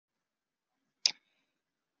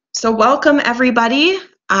So welcome everybody.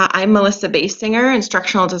 I'm Melissa Basinger,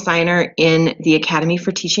 instructional designer in the Academy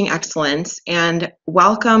for Teaching Excellence, and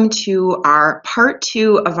welcome to our part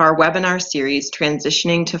 2 of our webinar series,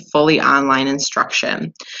 Transitioning to Fully Online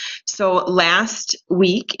Instruction. So last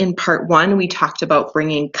week in part 1, we talked about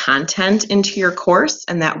bringing content into your course,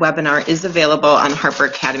 and that webinar is available on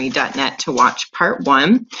harperacademy.net to watch part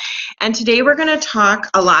 1. And today we're going to talk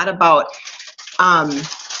a lot about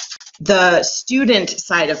the student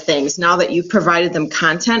side of things. Now that you've provided them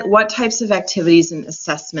content, what types of activities and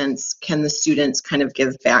assessments can the students kind of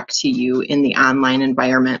give back to you in the online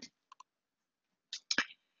environment?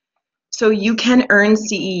 So you can earn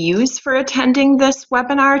CEUs for attending this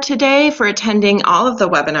webinar today, for attending all of the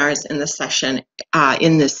webinars in the session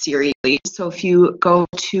in this series. So if you go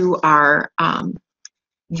to our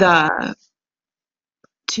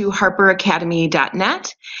to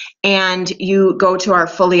harperacademy.net and you go to our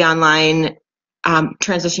fully online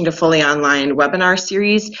transition to fully online webinar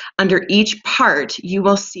series, under each part you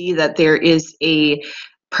will see that there is a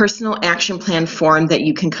personal action plan form that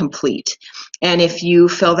you can complete. And if you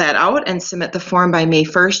fill that out and submit the form by May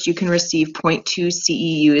 1st, you can receive 0.2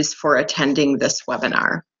 CEUs for attending this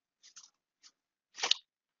webinar.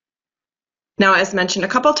 Now, as mentioned a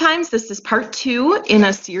couple times, this is part 2 in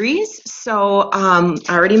a series. So I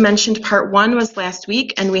already mentioned part 1 was last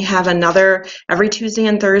week, and we have another every Tuesday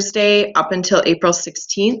and Thursday up until April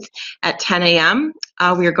 16th at 10 a.m.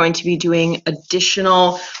 We are going to be doing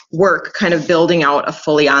additional work, kind of building out a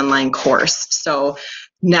fully online course. So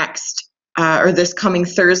this coming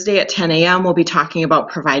Thursday at 10 a.m., we'll be talking about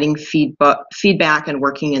providing feedback and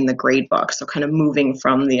working in the gradebook. So kind of moving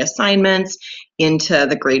from the assignments into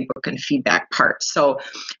the gradebook and feedback part. So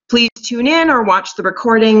please tune in or watch the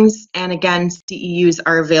recordings. And again, CEUs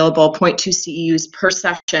are available, 0.2 CEUs per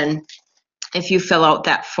session if you fill out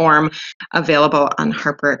that form available on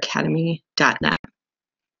harperacademy.net.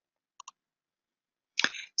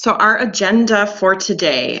 So our agenda for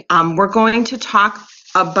today, we're going to talk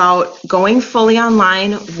about going fully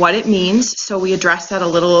online, what it means. So we addressed that a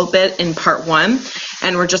little bit in part 1,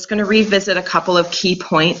 and we're just going to revisit a couple of key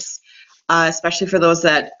points, especially for those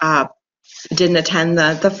that didn't attend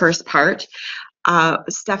the first part.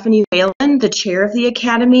 Stephanie Whalen, the chair of the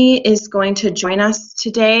Academy, is going to join us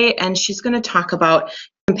today, and she's going to talk about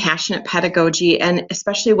compassionate pedagogy and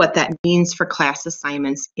especially what that means for class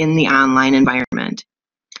assignments in the online environment.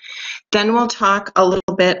 Then we'll talk a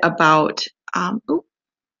little bit about,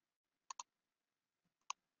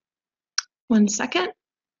 one second,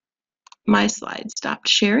 my slides stopped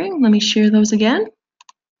sharing. Let me share those again.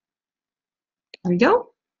 There we go.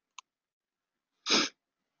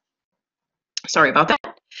 Sorry about that.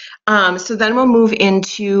 So then we'll move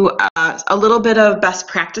into a little bit of best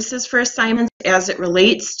practices for assignments as it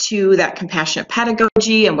relates to that compassionate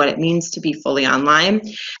pedagogy and what it means to be fully online.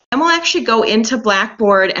 And we'll actually go into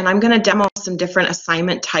Blackboard, and I'm going to demo some different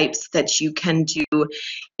assignment types that you can do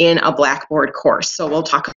in a Blackboard course. So we'll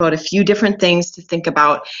talk about a few different things to think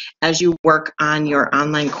about as you work on your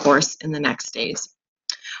online course in the next days.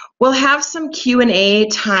 We'll have some Q&A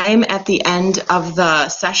time at the end of the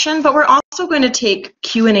session, but we're also going to take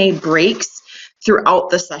Q&A breaks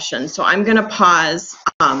throughout the session. So I'm going to pause,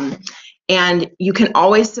 and you can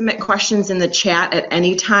always submit questions in the chat at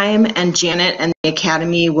any time, and Janet and the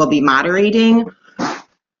Academy will be moderating.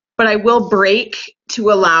 But I will break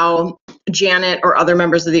to allow Janet or other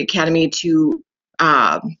members of the Academy to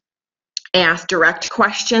ask direct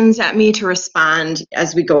questions at me to respond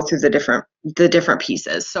as we go through the different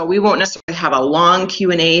pieces. So we won't necessarily have a long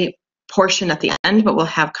Q&A portion at the end, but we'll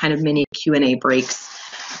have kind of mini Q&A breaks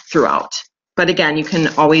throughout. But again, you can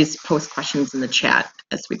always post questions in the chat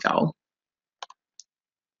as we go.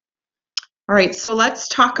 All right, so let's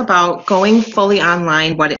talk about going fully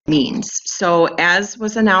online, what it means. So as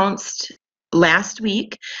was announced last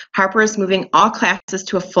week, Harper is moving all classes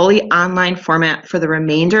to a fully online format for the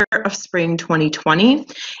remainder of spring 2020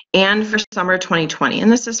 and for summer 2020.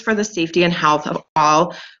 And this is for the safety and health of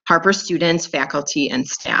all Harper students, faculty, and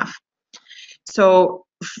staff. So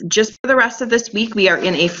just for the rest of this week, we are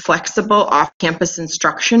in a flexible off-campus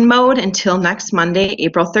instruction mode until next Monday,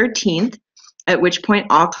 April 13th, at which point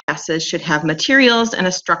all classes should have materials and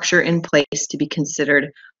a structure in place to be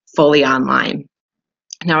considered fully online.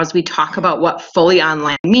 Now, as we talk about what fully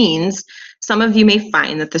online means, some of you may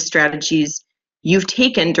find that the strategies you've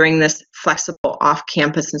taken during this flexible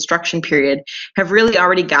off-campus instruction period have really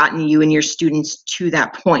already gotten you and your students to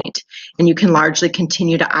that point, and you can largely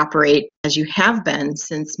continue to operate as you have been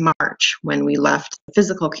since March when we left the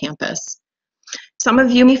physical campus. Some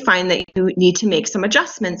of you may find that you need to make some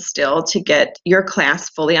adjustments still to get your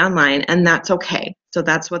class fully online, and that's okay. So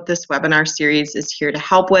that's what this webinar series is here to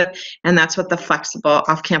help with, and that's what the flexible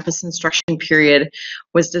off-campus instruction period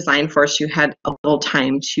was designed for, so you had a little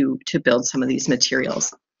time to build some of these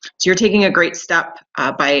materials. So you're taking a great step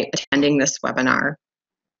by attending this webinar.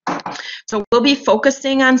 So we'll be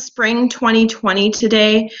focusing on spring 2020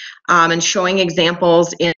 today and showing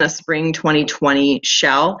examples in a spring 2020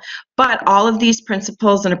 shell. But all of these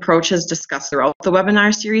principles and approaches discussed throughout the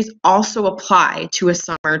webinar series also apply to a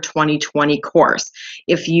summer 2020 course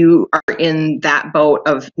if you are in that boat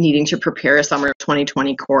of needing to prepare a summer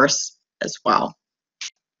 2020 course as well.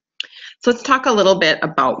 So let's talk a little bit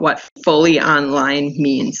about what fully online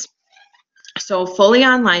means. So fully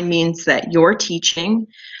online means that your teaching,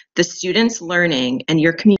 the students' learning, and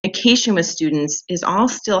your communication with students is all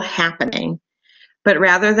still happening, but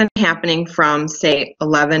rather than happening from, say,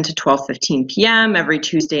 11 to 12:15 p.m. every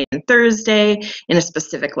Tuesday and Thursday in a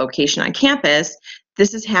specific location on campus,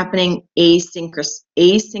 this is happening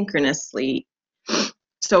asynchronously.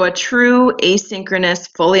 So a true asynchronous,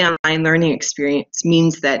 fully online learning experience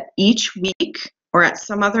means that each week or at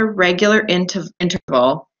some other regular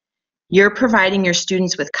interval, you're providing your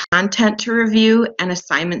students with content to review and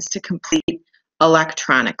assignments to complete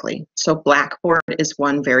electronically. So Blackboard is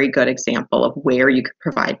one very good example of where you could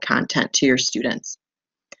provide content to your students.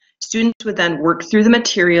 Students would then work through the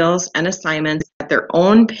materials and assignments at their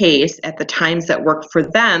own pace at the times that work for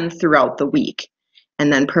them throughout the week,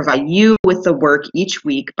 and then provide you with the work each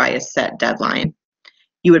week by a set deadline.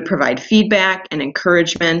 You would provide feedback and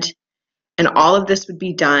encouragement, and all of this would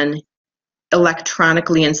be done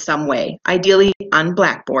electronically in some way, ideally on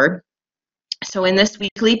Blackboard. So in this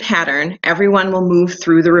weekly pattern, everyone will move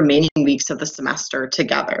through the remaining weeks of the semester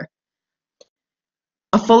together.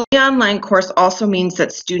 A fully online course also means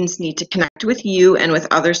that students need to connect with you and with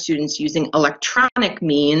other students using electronic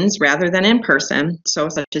means rather than in person, so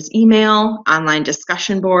such as email, online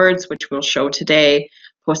discussion boards, which we'll show today,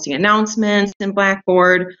 posting announcements in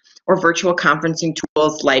Blackboard, or virtual conferencing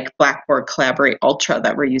tools like Blackboard Collaborate Ultra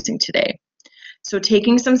that we're using today. So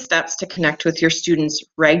taking some steps to connect with your students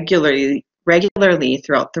regularly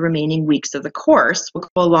throughout the remaining weeks of the course will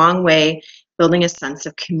go a long way building a sense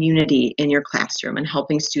of community in your classroom and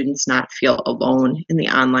helping students not feel alone in the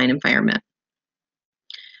online environment.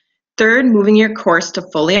 Third, moving your course to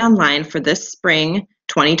fully online for this spring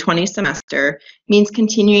 2020 semester means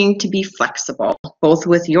continuing to be flexible, both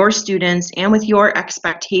with your students and with your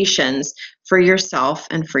expectations for yourself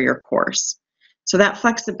and for your course. So that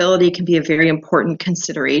flexibility can be a very important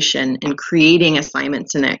consideration in creating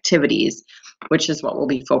assignments and activities, which is what we'll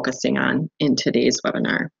be focusing on in today's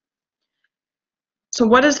webinar. So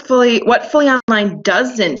what fully online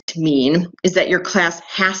doesn't mean is that your class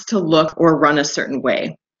has to look or run a certain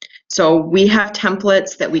way. So we have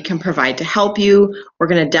templates that we can provide to help you. We're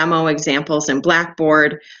going to demo examples in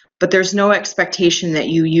Blackboard, but there's no expectation that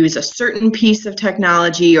you use a certain piece of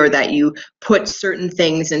technology or that you put certain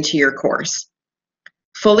things into your course.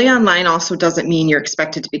 Fully online also doesn't mean you're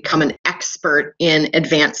expected to become an expert in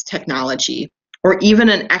advanced technology or even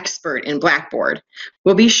an expert in Blackboard.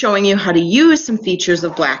 We'll be showing you how to use some features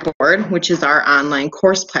of Blackboard, which is our online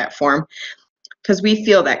course platform, because we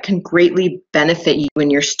feel that can greatly benefit you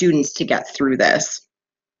and your students to get through this.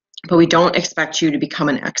 But we don't expect you to become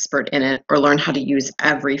an expert in it or learn how to use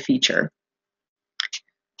every feature.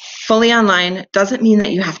 Fully online doesn't mean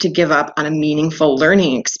that you have to give up on a meaningful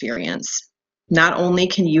learning experience. Not only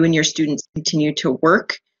can you and your students continue to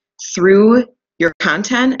work through your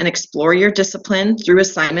content and explore your discipline through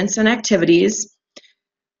assignments and activities,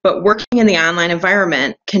 but working in the online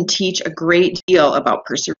environment can teach a great deal about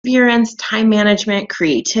perseverance, time management,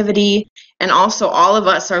 creativity, and also all of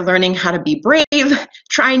us are learning how to be brave,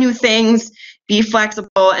 try new things, be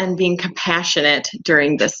flexible, and being compassionate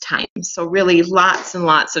during this time. So really lots and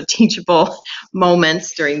lots of teachable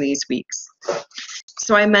moments during these weeks.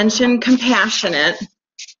 So I mentioned compassionate,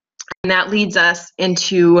 and that leads us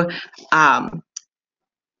into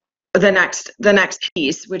the next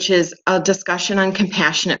piece, which is a discussion on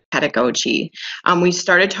compassionate pedagogy. We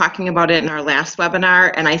started talking about it in our last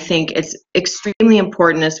webinar, and I think it's extremely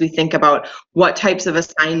important as we think about what types of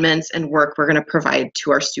assignments and work we're going to provide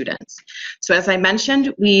to our students. So as I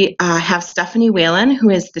mentioned, we have Stephanie Whalen, who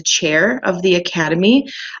is the chair of the Academy,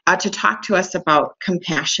 to talk to us about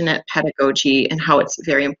compassionate pedagogy and how it's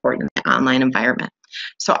very important in the online environment.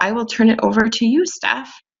 So I will turn it over to you, Steph.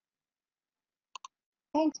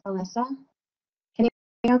 Thanks, Melissa. Can you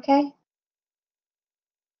hear me okay?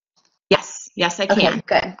 Yes, I can. Okay,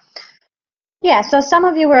 good. Yeah, so some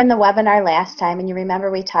of you were in the webinar last time, and you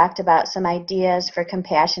remember we talked about some ideas for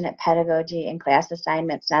compassionate pedagogy and class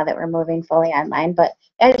assignments now that we're moving fully online. But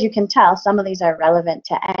as you can tell, some of these are relevant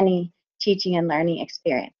to any teaching and learning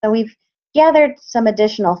experience. So we've gathered some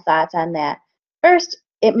additional thoughts on that. First,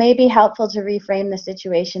 it may be helpful to reframe the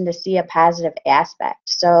situation to see a positive aspect.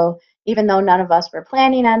 So even though none of us were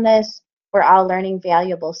planning on this, we're all learning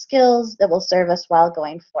valuable skills that will serve us well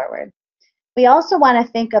going forward. We also want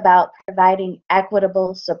to think about providing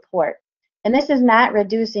equitable support. And this is not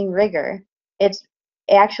reducing rigor, it's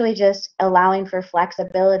actually just allowing for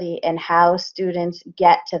flexibility in how students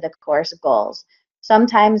get to the course goals.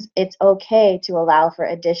 Sometimes it's okay to allow for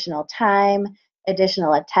additional time,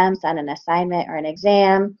 additional attempts on an assignment or an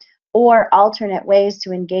exam, or alternate ways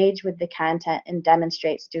to engage with the content and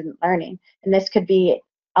demonstrate student learning. And this could be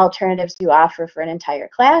alternatives you offer for an entire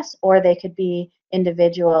class, or they could be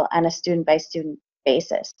individual on a student by student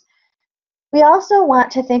basis. We also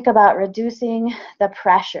want to think about reducing the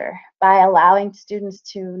pressure by allowing students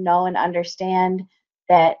to know and understand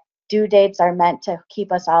that due dates are meant to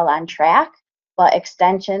keep us all on track, but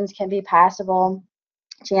extensions can be possible,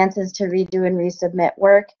 chances to redo and resubmit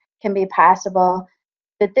work can be possible.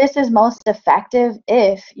 But this is most effective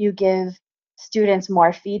if you give students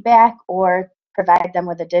more feedback or provide them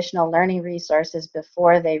with additional learning resources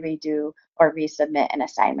before they redo or resubmit an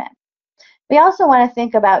assignment. We also want to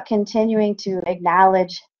think about continuing to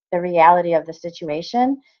acknowledge the reality of the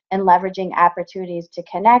situation and leveraging opportunities to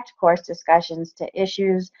connect course discussions to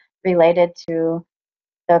issues related to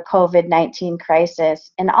the COVID-19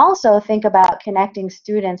 crisis, and also think about connecting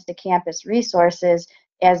students to campus resources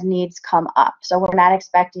as needs come up. So we're not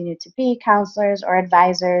expecting you to be counselors or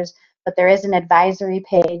advisors, but there is an advisory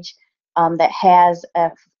page that has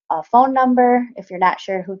a phone number if you're not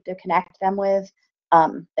sure who to connect them with,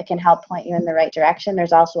 that can help point you in the right direction.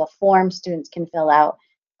 There's also a form students can fill out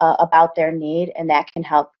about their need, and that can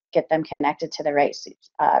help get them connected to the right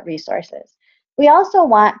resources. We also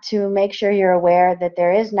want to make sure you're aware that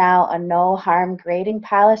there is now a no harm grading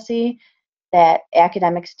policy that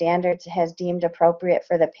Academic Standards has deemed appropriate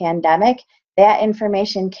for the pandemic. That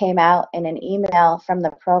information came out in an email from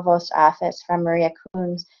the Provost's office from Maria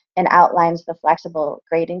Coons and outlines the flexible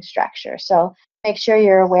grading structure. So make sure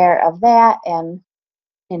you're aware of that, and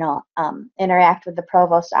interact with the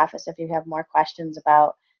Provost's office if you have more questions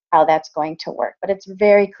about how that's going to work. But it's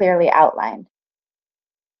very clearly outlined.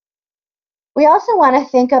 We also want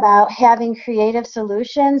to think about having creative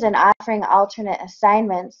solutions and offering alternate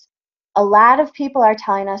assignments. A lot of people are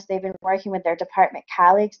telling us they've been working with their department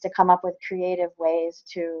colleagues to come up with creative ways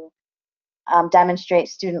to demonstrate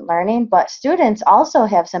student learning, but students also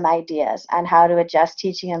have some ideas on how to adjust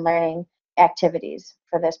teaching and learning activities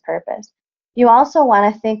for this purpose. You also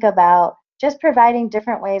want to think about just providing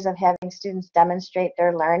different ways of having students demonstrate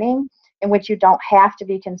their learning in which you don't have to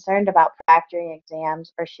be concerned about proctoring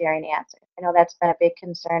exams or sharing answers. I know that's been a big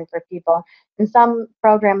concern for people. In some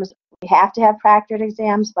programs, we have to have proctored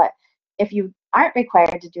exams, but if you aren't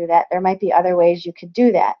required to do that, there might be other ways you could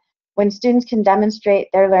do that. When students can demonstrate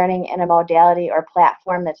their learning in a modality or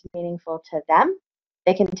platform that's meaningful to them,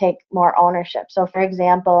 they can take more ownership. So for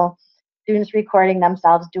example, students recording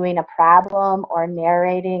themselves doing a problem or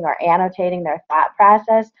narrating or annotating their thought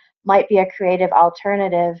process might be a creative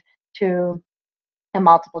alternative to a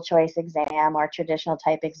multiple choice exam or traditional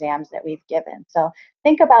type exams that we've given. So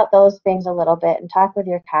think about those things a little bit and talk with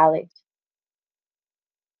your colleagues.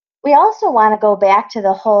 We also want to go back to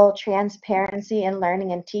the whole transparency in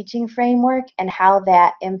learning and teaching framework and how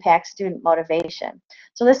that impacts student motivation.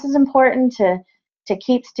 So this is important to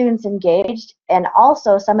keep students engaged, and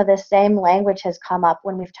also some of the same language has come up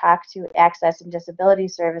when we've talked to Access and Disability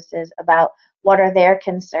Services about what are their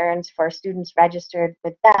concerns for students registered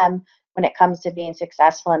with them when it comes to being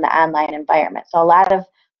successful in the online environment. So a lot of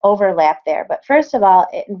overlap there. But first of all,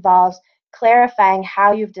 it involves clarifying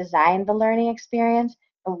how you've designed the learning experience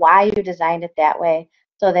and why you designed it that way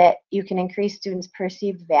so that you can increase students'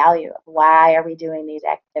 perceived value of why are we doing these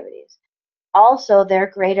activities. Also, their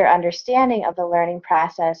greater understanding of the learning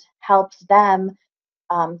process helps them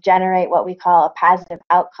generate what we call a positive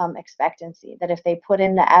outcome expectancy, that if they put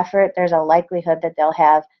in the effort, there's a likelihood that they'll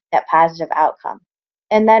have that positive outcome.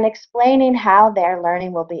 And then explaining how their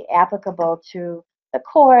learning will be applicable to the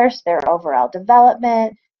course, their overall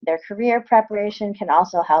development, their career preparation can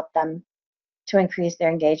also help them to increase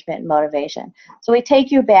their engagement and motivation. So we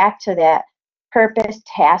take you back to that purpose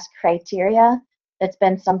task criteria. That's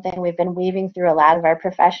been something we've been weaving through a lot of our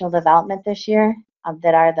professional development this year,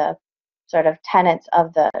 that are the sort of tenets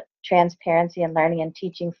of the transparency and learning and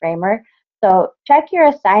teaching framework. So check your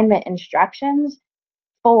assignment instructions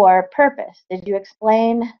 4, purpose. Did you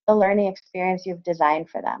explain the learning experience you've designed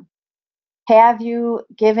for them? Have you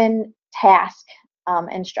given task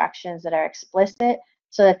instructions that are explicit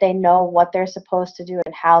so that they know what they're supposed to do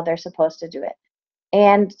and how they're supposed to do it?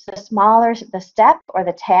 And the smaller the step or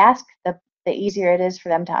the task, the easier it is for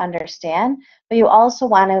them to understand. But you also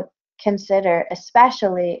want to consider,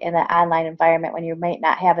 especially in an online environment when you might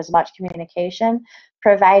not have as much communication,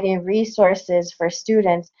 providing resources for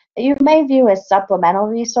students that you may view as supplemental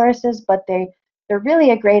resources, but they're really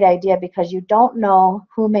a great idea because you don't know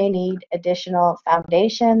who may need additional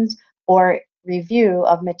foundations or review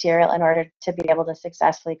of material in order to be able to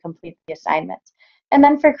successfully complete the assignments. And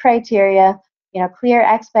then for criteria, clear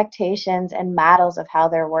expectations and models of how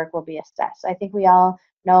their work will be assessed. I think we all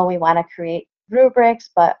know we want to create rubrics,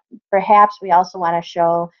 but perhaps we also want to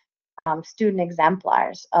show student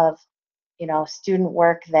exemplars of, student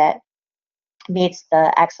work that meets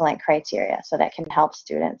the excellent criteria, so that can help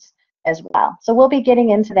students as well. So we'll be getting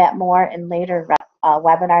into that more in later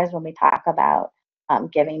webinars when we talk about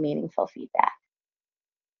giving meaningful feedback.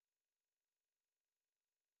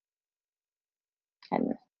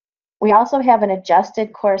 And we also have an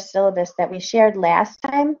adjusted course syllabus that we shared last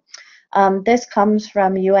time. This comes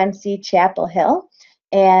from UNC Chapel Hill,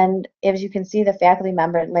 and as you can see, the faculty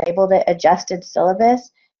member labeled it adjusted syllabus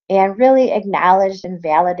and really acknowledged and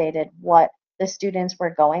validated what the students were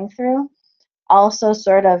going through. Also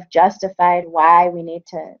sort of justified why we need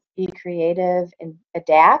to be creative and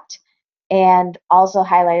adapt, and also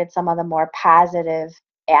highlighted some of the more positive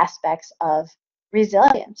aspects of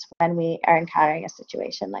resilience when we are encountering a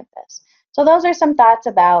situation like this. So those are some thoughts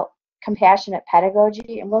about compassionate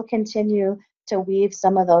pedagogy, and we'll continue to weave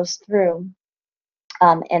some of those through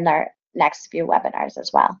in our next few webinars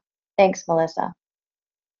as well. Thanks, Melissa.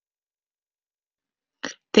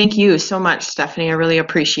 Thank you so much, Stephanie. I really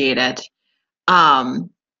appreciate it.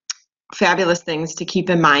 Fabulous things to keep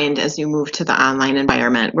in mind as you move to the online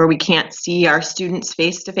environment where we can't see our students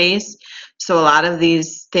face to face. So a lot of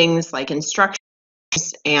these things like instructions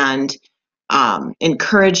and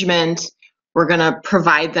encouragement, we're going to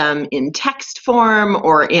provide them in text form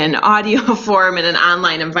or in audio form in an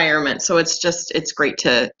online environment. So it's great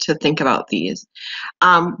to think about these.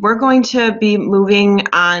 We're going to be moving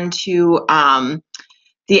on to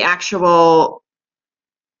the actual,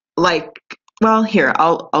 we'll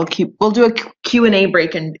do a Q&A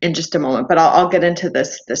break in just a moment, but I'll get into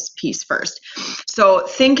this piece first. So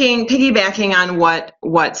piggybacking on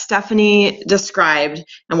what Stephanie described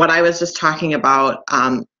and what I was just talking about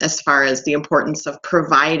as far as the importance of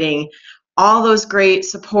providing all those great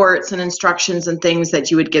supports and instructions and things that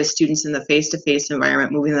you would give students in the face-to-face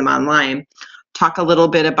environment, moving them online, talk a little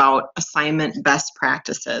bit about assignment best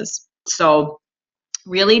practices. So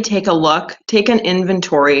really take an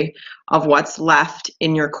inventory of what's left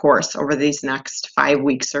in your course over these next 5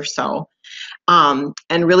 weeks or so, and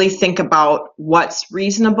really think about what's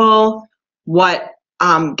reasonable, what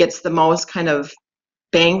gets the most kind of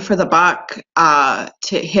bang for the buck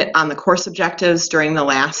to hit on the course objectives during the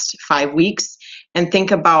last 5 weeks, and think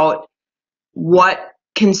about what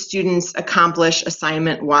can students accomplish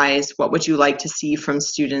assignment-wise? What would you like to see from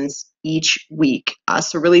students each week?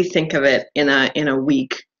 So really think of it in a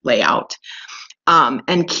week layout,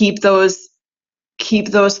 and keep those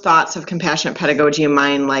thoughts of compassionate pedagogy in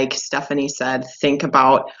mind. Like Stephanie said, think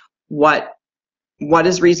about what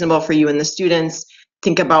is reasonable for you and the students.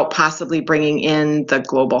 Think about possibly bringing in the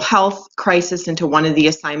global health crisis into one of the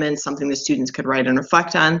assignments, something the students could write and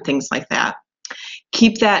reflect on, things like that.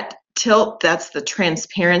 Keep that TILT, that's the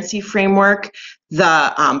transparency framework,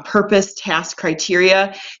 the purpose, task,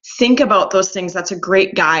 criteria. Think about those things. That's a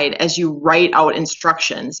great guide as you write out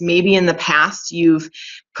instructions. Maybe in the past you've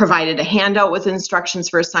provided a handout with instructions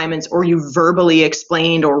for assignments, or you verbally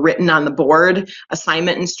explained or written on the board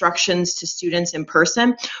assignment instructions to students in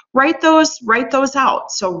person. Write those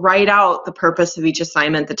out. So write out the purpose of each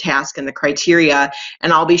assignment, the task, and the criteria,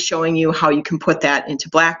 and I'll be showing you how you can put that into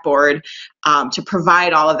Blackboard to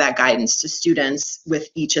provide all of that guidance to students with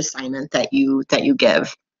each assignment that you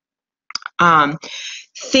give.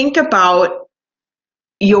 Think about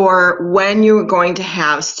when you're going to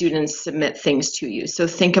have students submit things to you. So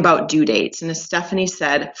think about due dates. And as Stephanie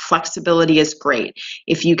said, flexibility is great.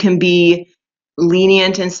 If you can be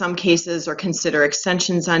lenient in some cases or consider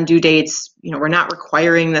extensions on due dates, we're not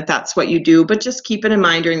requiring that that's what you do, but just keep it in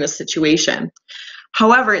mind during the situation.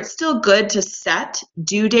 However, it's still good to set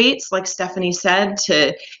due dates, like Stephanie said,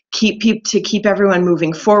 to keep everyone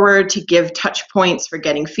moving forward, to give touch points for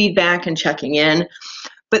getting feedback and checking in.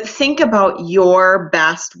 But think about your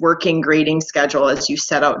best working grading schedule as you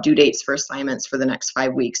set out due dates for assignments for the next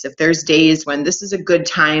 5 weeks. If there's days when this is a good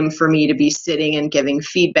time for me to be sitting and giving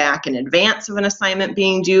feedback in advance of an assignment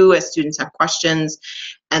being due as students have questions,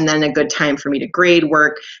 and then a good time for me to grade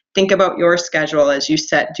work, think about your schedule as you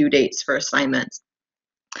set due dates for assignments.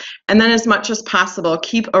 And then as much as possible,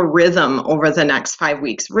 keep a rhythm over the next 5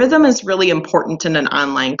 weeks. Rhythm is really important in an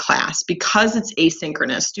online class because it's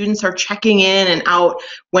asynchronous. Students are checking in and out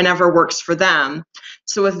whenever works for them.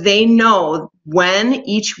 So if they know when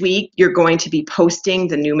each week you're going to be posting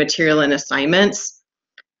the new material and assignments,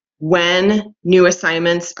 when new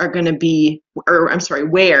assignments are going to be, or I'm sorry,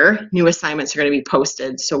 where new assignments are going to be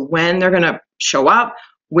posted. So when they're going to show up,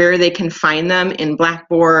 where they can find them in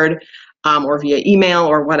Blackboard, or via email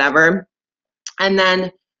or whatever. And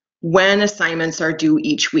then when assignments are due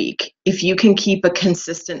each week. If you can keep a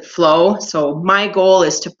consistent flow, so my goal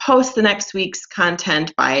is to post the next week's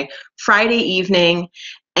content by Friday evening,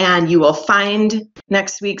 and you will find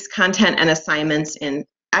next week's content and assignments in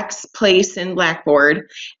X place in Blackboard.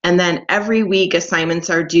 And then every week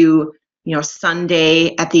assignments are due,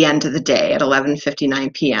 Sunday at the end of the day at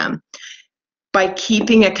 11:59 p.m. By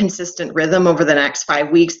keeping a consistent rhythm over the next 5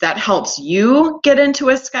 weeks, that helps you get into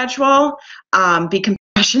a schedule, be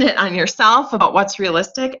compassionate on yourself about what's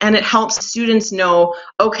realistic, and it helps students know,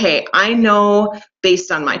 okay, I know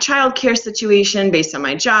based on my childcare situation, based on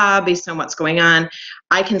my job, based on what's going on,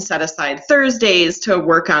 I can set aside Thursdays to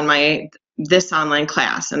work on this online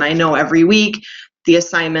class, and I know every week the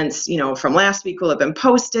assignments, from last week will have been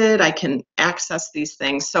posted. I can access these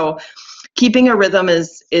things. So keeping a rhythm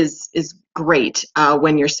is great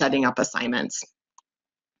when you're setting up assignments.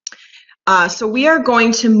 So we are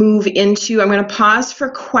going to move into, I'm going to pause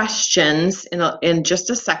for questions in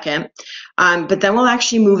just a second, but then we'll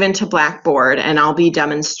actually move into Blackboard, and I'll be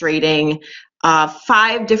demonstrating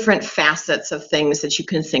 5 different facets of things that you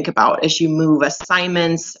can think about as you move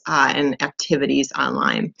assignments and activities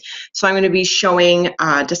online. So I'm going to be showing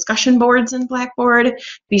discussion boards in Blackboard,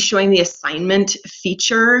 be showing the assignment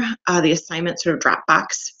feature, the assignment sort of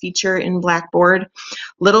Dropbox feature in Blackboard, a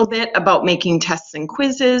little bit about making tests and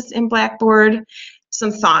quizzes in Blackboard,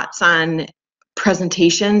 some thoughts on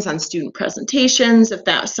presentations, on student presentations, if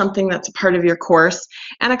that's something that's a part of your course,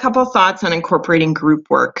 and a couple of thoughts on incorporating group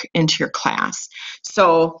work into your class.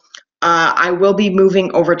 So I will be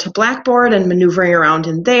moving over to Blackboard and maneuvering around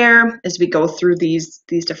in there as we go through these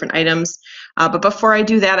different items. But before I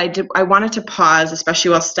do that, I wanted to pause, especially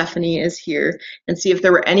while Stephanie is here, and see if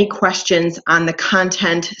there were any questions on the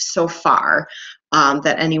content so far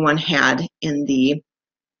that anyone had in the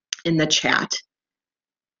chat.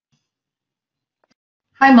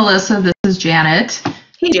 Hi, Melissa. This is Janet.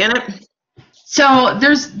 Hey, Janet. So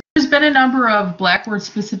there's been a number of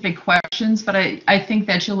Blackboard-specific questions, but I think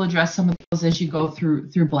that you'll address some of those as you go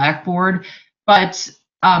through Blackboard. But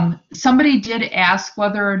somebody did ask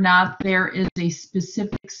whether or not there is a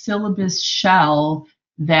specific syllabus shell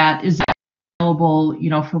that is available,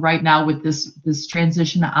 for right now with this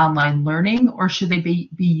transition to online learning, or should they be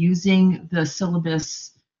using the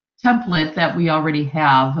syllabus template that we already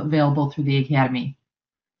have available through the Academy?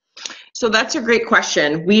 So that's a great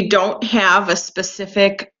question. We don't have a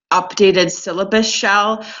specific updated syllabus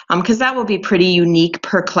shell because that will be pretty unique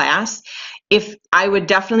per class. I would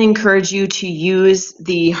definitely encourage you to use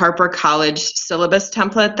the Harper College syllabus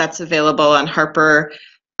template that's available on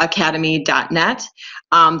harperacademy.net.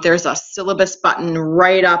 There's a syllabus button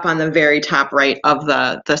right up on the very top right of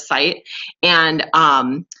the site, and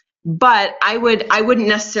but I wouldn't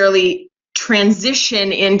necessarily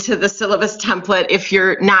transition into the syllabus template if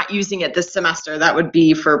you're not using it this semester. That would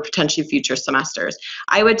be for potentially future semesters.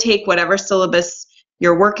 I would take whatever syllabus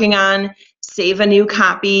you're working on, save a new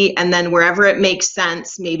copy, and then wherever it makes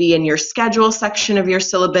sense, maybe in your schedule section of your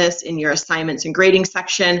syllabus, in your assignments and grading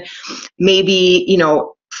section, maybe,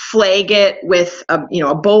 flag it with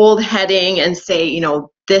a bold heading and say,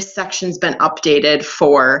 this section's been updated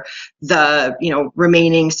for the,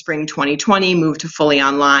 remaining spring 2020 move to fully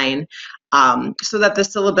online. So that the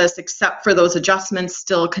syllabus, except for those adjustments,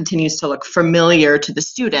 still continues to look familiar to the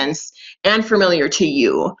students and familiar to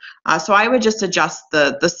you. So I would just adjust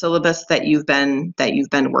the syllabus that you've been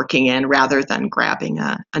working in rather than grabbing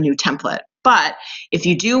a new template. But if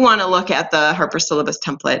you do want to look at the Harper syllabus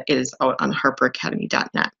template, it is out on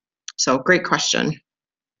harperacademy.net. So great question.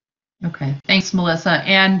 Okay, thanks, Melissa.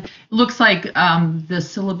 And it looks like the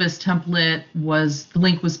syllabus template the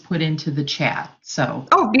link was put into the chat. So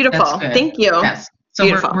beautiful. Thank you. Yes, so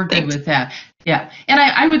we're good with that. Yeah, and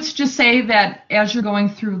I would just say that as you're going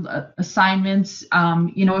through assignments,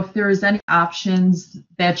 if there is any options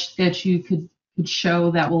that you could could show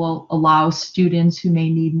that will allow students who may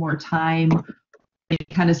need more time, any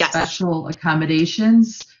kind of special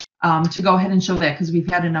accommodations, to go ahead and show that, because we've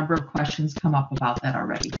had a number of questions come up about that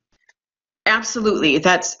already. Absolutely.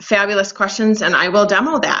 That's fabulous questions, and I will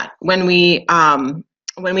demo that when we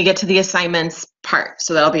get to the assignments part.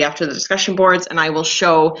 So that'll be after the discussion boards, and I will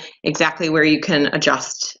show exactly where you can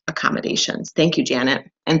adjust accommodations. Thank you, Janet,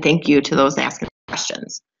 and thank you to those asking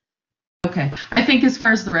questions. Okay. I think as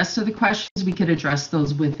far as the rest of the questions, we could address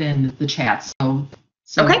those within the chat. So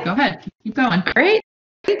okay. Go ahead. Keep going. All right.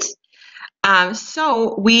 Great. I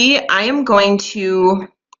am going to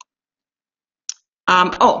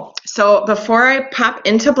so before I pop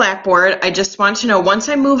into Blackboard, I just want to know, once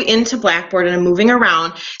I move into Blackboard and I'm moving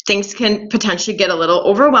around, things can potentially get a little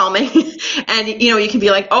overwhelming. And, you can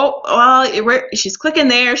be like, oh, well, she's clicking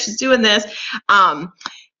there, she's doing this.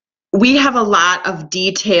 We have a lot of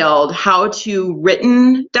detailed how-to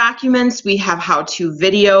written documents. We have how-to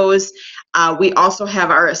videos. We also have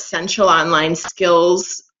our Essential Online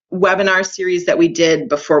Skills webinar series that we did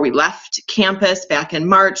before we left campus back in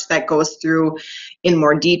March that goes through in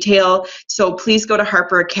more detail. So please go to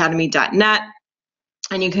harperacademy.net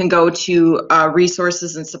and you can go to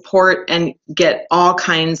resources and support and get all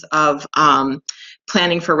kinds of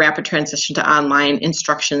planning for rapid transition to online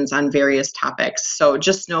instructions on various topics. So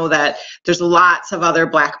just know that there's lots of other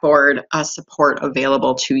Blackboard support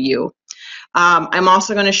available to you. I'm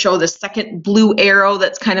also going to show the second blue arrow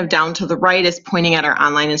that's kind of down to the right is pointing at our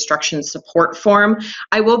online instruction support form.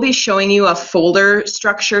 I will be showing you a folder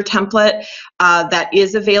structure template that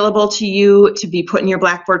is available to you to be put in your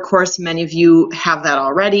Blackboard course. Many of you have that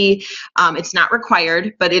already. It's not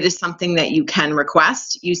required, but it is something that you can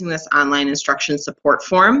request using this online instruction support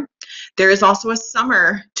form. There is also a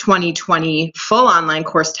summer 2020 full online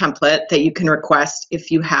course template that you can request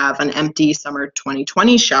if you have an empty summer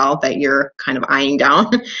 2020 shell that you're kind of eyeing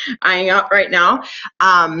out right now.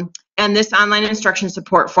 And this online instruction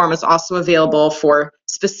support form is also available for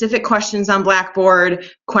specific questions on Blackboard,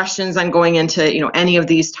 questions on going into any of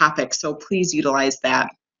these topics. So please utilize that.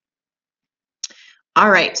 All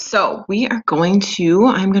right, so I'm going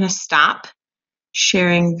to stop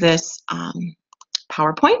sharing this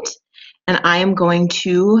PowerPoint. And I am going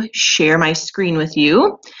to share my screen with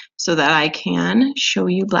you so that I can show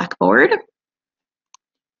you Blackboard.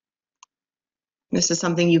 This is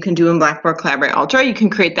something you can do in Blackboard Collaborate Ultra. You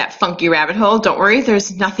can create that funky rabbit hole. Don't worry,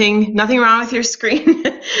 there's nothing wrong with your screen.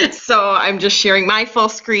 So I'm just sharing my full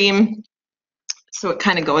screen. So it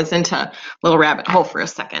kind of goes into a little rabbit hole for a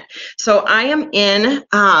second. So I am in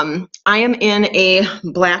a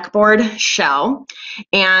Blackboard shell,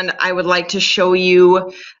 and I would like to show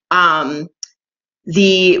you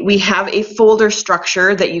we have a folder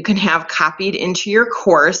structure that you can have copied into your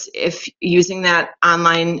course if using that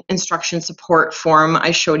online instruction support form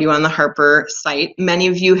I showed you on the Harper site. Many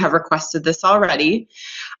of you have requested this already,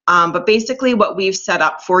 but basically what we've set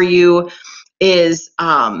up for you is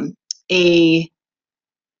a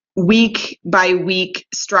week-by-week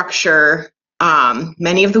structure.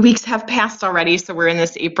 Many of the weeks have passed already, so we're in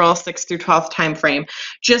this April 6th through 12th time frame.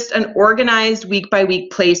 Just an organized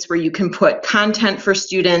week-by-week place where you can put content for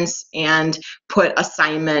students and put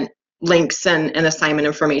assignment links and assignment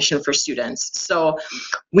information for students. So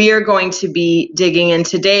we are going to be digging in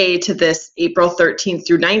today to this April 13th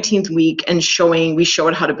through 19th week and we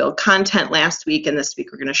showed how to build content last week, and this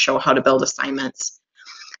week we're going to show how to build assignments.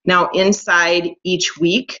 Now inside each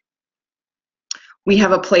week, we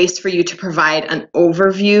have a place for you to provide an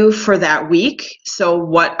overview for that week. So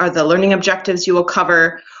what are the learning objectives you will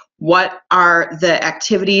cover? What are the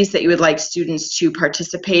activities that you would like students to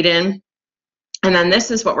participate in? And then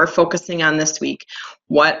this is what we're focusing on this week.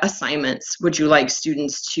 What assignments would you like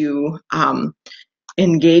students to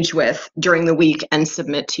engage with during the week and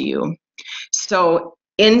submit to you? So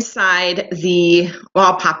inside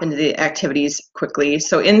I'll pop into the activities quickly.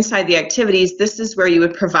 So inside the activities, this is where you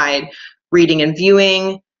would provide reading and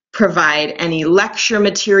viewing, provide any lecture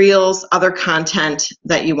materials, other content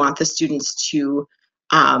that you want the students to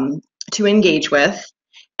engage with.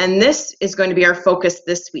 And this is going to be our focus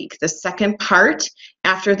this week. The second part,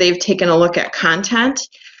 after they've taken a look at content,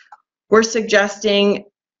 we're suggesting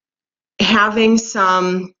having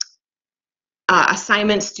some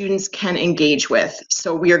assignments students can engage with.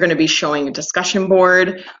 So we are going to be showing a discussion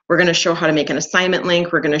board. We're going to show how to make an assignment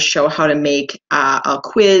link. We're going to show how to make a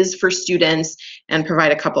quiz for students and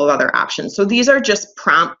provide a couple of other options. So these are just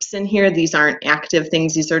prompts in here. These aren't active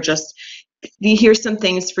things. These are just, here's some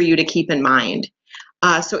things for you to keep in mind.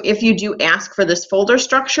 So if you do ask for this folder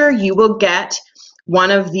structure, you will get one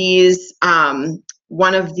of these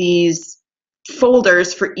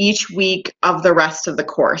folders for each week of the rest of the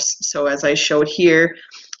course. So as I showed here,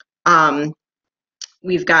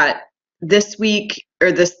 we've got this week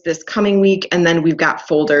or this coming week, and then we've got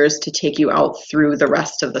folders to take you out through the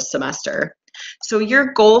rest of the semester. So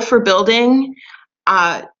your goal for building,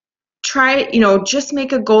 just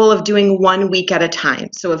make a goal of doing 1 week at a time.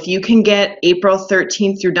 So if you can get April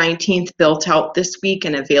 13th through 19th built out this week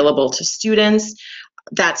and available to students,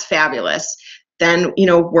 that's fabulous. Then,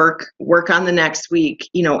 work on the next week,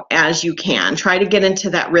 as you can. Try to get into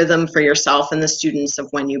that rhythm for yourself and the students of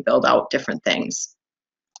when you build out different things.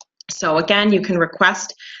 So again, you can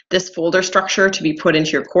request this folder structure to be put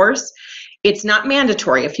into your course. It's not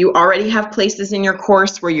mandatory. If you already have places in your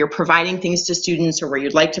course where you're providing things to students or where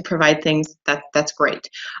you'd like to provide things, that's great.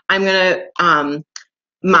 I'm going to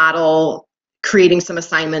model creating some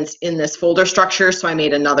assignments in this folder structure, so I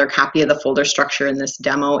made another copy of the folder structure in this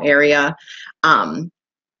demo area. So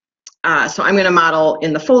I'm going to model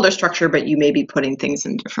in the folder structure, but you may be putting things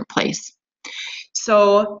in a different place.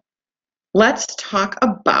 So let's talk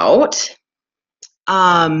about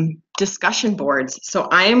discussion boards. So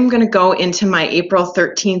I'm going to go into my April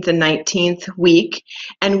 13th and 19th week,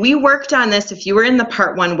 and we worked on this. If you were in the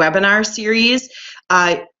Part 1 webinar series,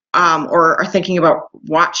 or are thinking about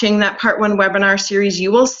watching that Part 1 webinar series,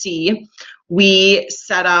 you will see we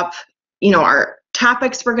set up, our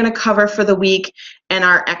topics we're going to cover for the week and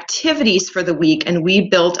our activities for the week, and we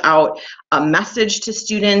built out a message to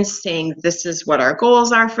students saying this is what our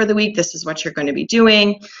goals are for the week, this is what you're going to be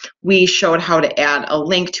doing. We showed how to add a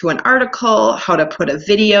link to an article, how to put a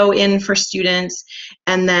video in for students,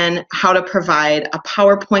 and then how to provide a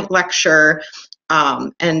PowerPoint lecture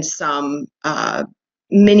and some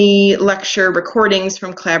mini lecture recordings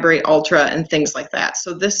from Collaborate Ultra and things like that.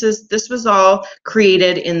 So this was all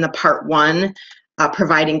created in the Part 1,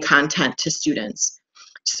 providing content to students.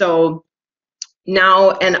 So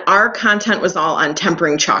now, and our content was all on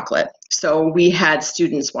tempering chocolate. So we had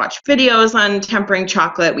students watch videos on tempering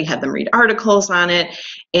chocolate, we had them read articles on it,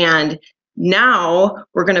 and now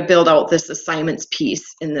we're going to build out this assignments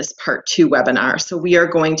piece in this Part 2 webinar. So we are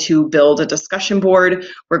going to build a discussion board,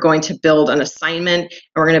 we're going to build an assignment, and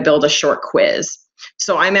we're going to build a short quiz.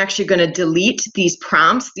 So I'm actually going to delete these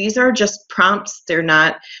prompts. These are just prompts. They're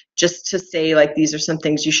not just to say like these are some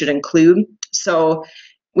things you should include. So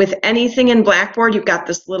with anything in Blackboard, you've got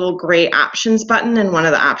this little gray options button, and one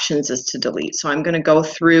of the options is to delete. So I'm going to go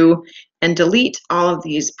through and delete all of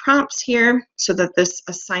these prompts here so that this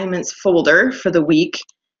assignments folder for the week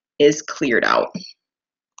is cleared out.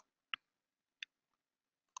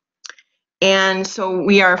 And so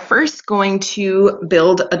we are first going to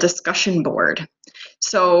build a discussion board.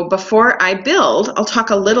 So before I build, I'll talk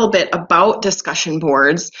a little bit about discussion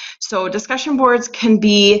boards. So discussion boards can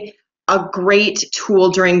be a great tool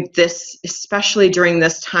during this, especially during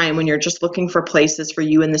this time when you're just looking for places for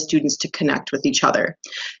you and the students to connect with each other.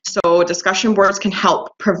 So discussion boards can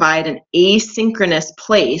help provide an asynchronous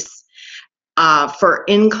place for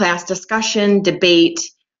in-class discussion, debate,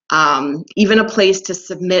 even a place to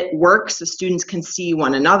submit work so students can see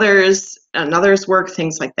one another's work,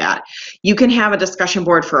 things like that. You can have a discussion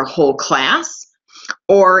board for a whole class,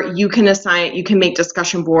 or you can make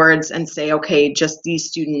discussion boards and say, okay, just these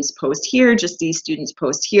students post here, just these students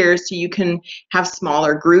post here, so you can have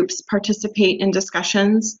smaller groups participate in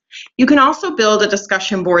discussions. You can also build a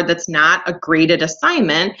discussion board that's not a graded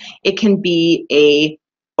assignment. It can be a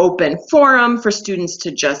open forum for students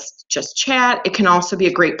to just chat. It can also be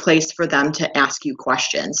a great place for them to ask you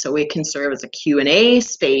questions. So it can serve as a Q&A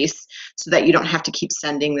space so that you don't have to keep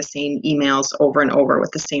sending the same emails over and over with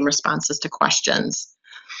the same responses to questions.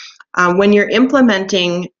 When you're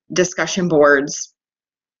implementing discussion boards,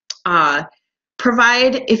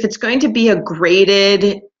 provide, if it's going to be a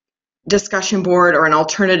graded discussion board or an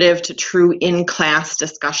alternative to true in-class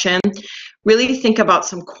discussion, really think about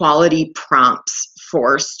some quality prompts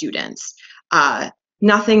for students.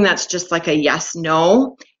 Nothing that's just like a yes,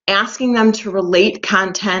 no. Asking them to relate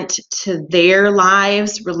content to their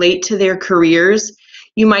lives, relate to their careers.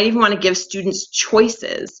 You might even want to give students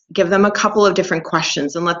choices. Give them a couple of different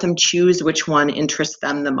questions and let them choose which one interests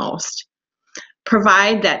them the most.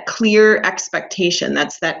 Provide that clear expectation,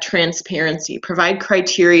 that's that transparency. Provide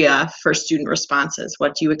criteria for student responses.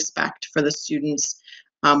 What do you expect for the students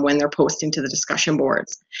when they're posting to the discussion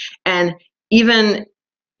boards? And even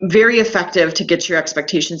very effective to get your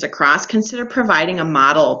expectations across, consider providing a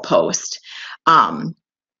model post.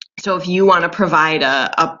 So if you want to provide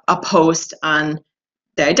a post on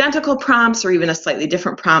the identical prompts or even a slightly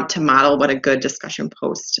different prompt to model what a good discussion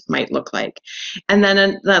post might look like. And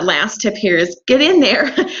then the last tip here is get in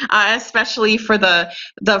there, especially for the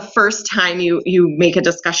first time you make a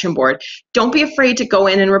discussion board. Don't be afraid to go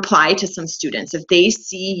in and reply to some students. If they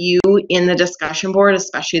see you in the discussion board,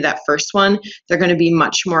 especially that first one, they're going to be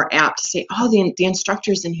much more apt to say, oh, the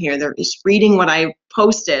instructor's in here. They're just reading what I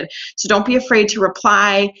posted. So don't be afraid to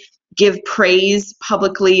reply. Give praise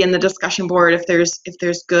publicly in the discussion board if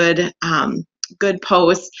there's good good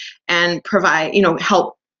posts, and provide,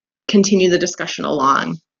 help continue the discussion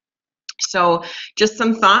along. So just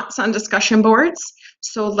some thoughts on discussion boards.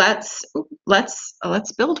 So let's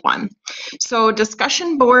build one. So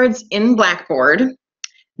discussion boards in Blackboard,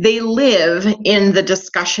 they live in the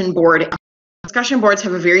discussion board. Discussion boards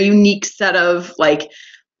have a very unique set of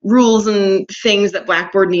rules and things that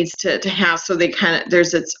Blackboard needs to have, so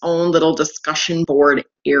there's its own little discussion board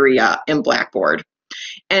area in Blackboard.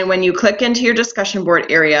 And when you click into your discussion board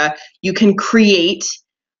area, you can create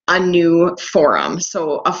a new forum.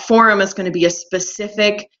 So a forum is going to be a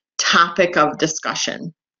specific topic of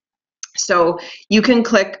discussion. So you can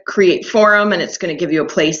click create forum, and it's going to give you a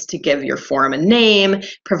place to give your forum a name,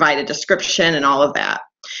 provide a description, and all of that.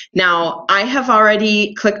 Now, I have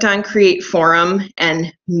already clicked on create forum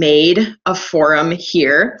and made a forum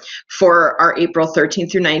here for our April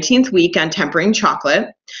 13th through 19th week on tempering chocolate,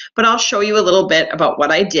 but I'll show you a little bit about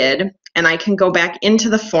what I did, and I can go back into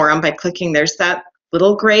the forum by clicking, there's that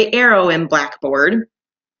little gray arrow in Blackboard,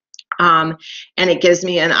 and it gives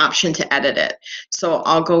me an option to edit it. So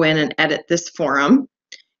I'll go in and edit this forum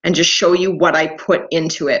and just show you what I put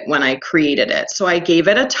into it when I created it. So I gave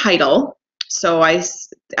it a title. So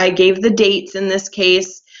I gave the dates in this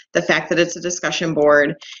case, the fact that it's a discussion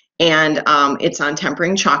board, and it's on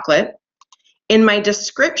tempering chocolate. In my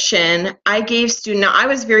description, I gave student, now I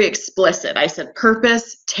was very explicit. I said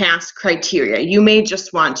purpose, task, criteria. You may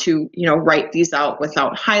just want to, write these out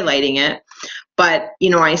without highlighting it. But,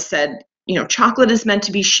 I said, chocolate is meant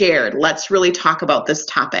to be shared. Let's really talk about this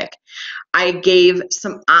topic. I gave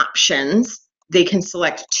some options. They can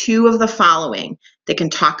select two of the following. They can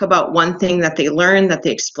talk about one thing that they learned that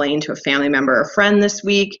they explained to a family member or friend this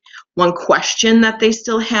week, one question that they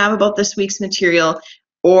still have about this week's material,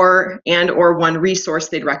 or one resource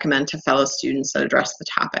they'd recommend to fellow students that address the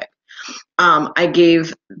topic. I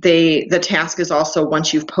gave the task is also,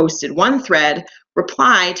 once you've posted one thread,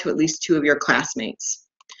 reply to at least two of your classmates.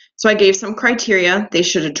 So I gave some criteria. They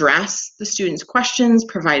should address the students' questions,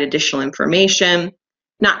 provide additional information,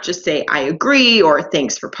 not just say, I agree, or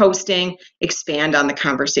thanks for posting, expand on the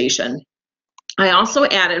conversation. I also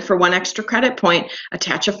added, for one extra credit point,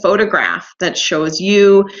 attach a photograph that shows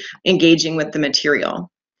you engaging with the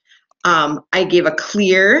material. I gave a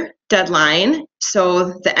clear deadline,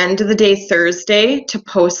 so the end of the day Thursday to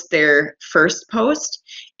post their first post,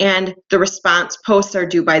 and the response posts are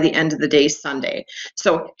due by the end of the day Sunday.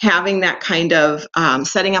 So having that kind of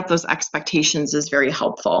setting up those expectations is very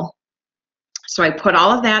helpful. So I put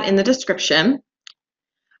all of that in the description.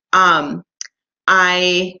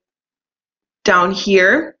 Down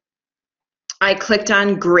here, I clicked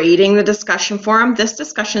on grading the discussion forum. This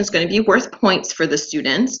discussion is going to be worth points for the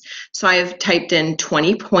students. So I've typed in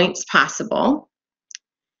 20 points possible.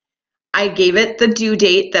 I gave it the due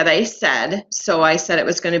date that I said. So I said it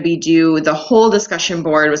was going to be due, the whole discussion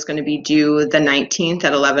board was going to be due the 19th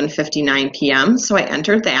at 11:59 p.m. So I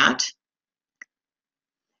entered that.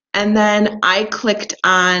 And then I clicked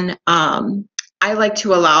on, I like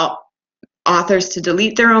to allow authors to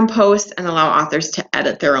delete their own posts and allow authors to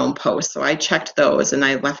edit their own posts. So I checked those and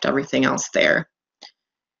I left everything else there.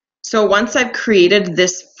 So once I've created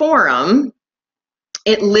this forum,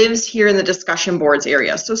 it lives here in the discussion boards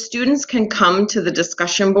area. So students can come to the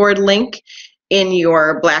discussion board link in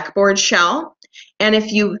your Blackboard shell. And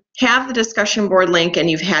if you have the discussion board link and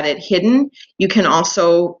you've had it hidden, you can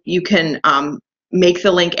make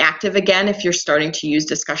the link active again if you're starting to use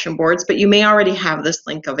discussion boards, but you may already have this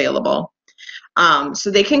link available. So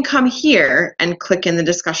they can come here and click in the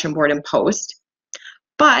discussion board and post,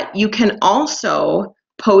 but you can also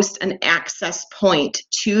post an access point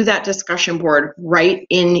to that discussion board right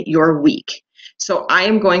in your week. So I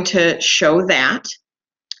am going to show that,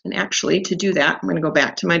 and actually to do that, I'm going to go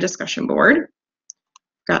back to my discussion board.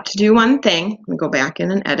 Got to do one thing. I'm going to go back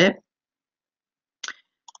in and edit.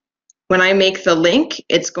 When I make the link,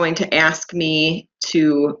 it's going to ask me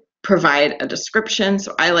to provide a description.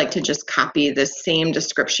 So I like to just copy the same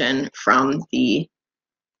description from the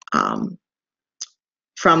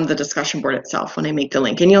discussion board itself when I make the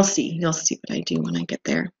link. And you'll see what I do when I get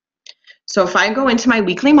there. So if I go into my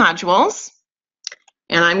weekly modules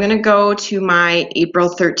And I'm going to go to my April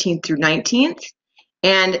 13th through 19th.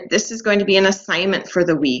 And this is going to be an assignment for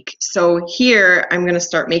the week. So here I'm going to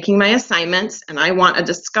start making my assignments, and I want a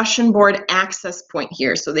discussion board access point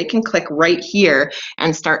here so they can click right here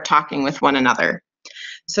and start talking with one another.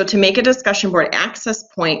 So to make a discussion board access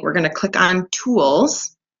point, we're going to click on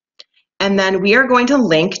Tools, and then we are going to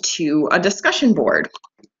link to a discussion board.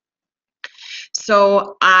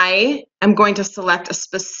 So I am going to select a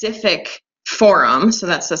specific forum, so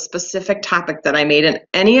that's a specific topic that I made, and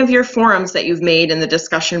any of your forums that you've made in the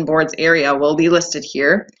discussion boards area will be listed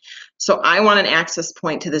here. So I want an access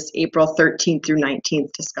point to this April 13th through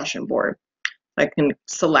 19th discussion board. I can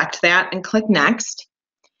select that and click Next.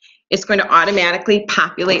 It's going to automatically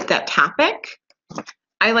populate that topic.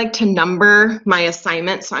 I like to number my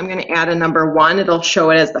assignment, so I'm going to add a number 1. It'll show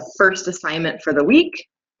it as the first assignment for the week.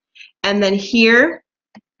 And then here,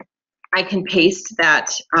 I can paste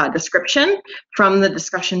that description from the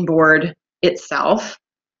discussion board itself.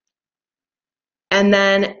 And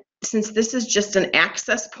then since this is just an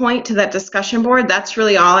access point to that discussion board, that's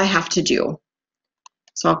really all I have to do.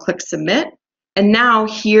 So I'll click Submit. And now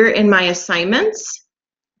here in my assignments,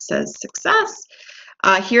 it says Success.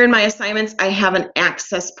 Here in my assignments, I have an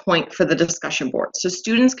access point for the discussion board. So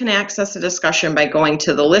students can access a discussion by going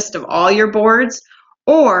to the list of all your boards,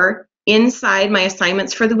 or inside my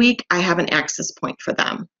assignments for the week, I have an access point for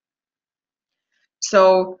them.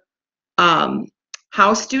 So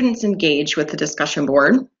how students engage with the discussion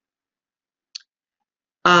board.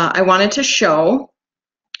 I wanted to show,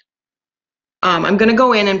 I'm going to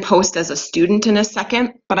go in and post as a student in a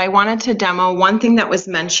second, but I wanted to demo one thing that was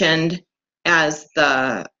mentioned as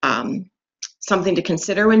the something to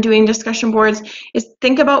consider when doing discussion boards is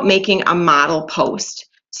think about making a model post.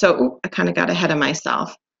 So I kind of got ahead of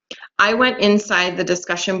myself. I went inside the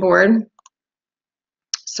discussion board.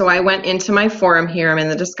 So I went into my forum here. I'm in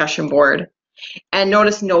the discussion board. And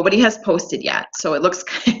notice nobody has posted yet. So it looks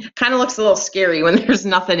kind of looks a little scary when there's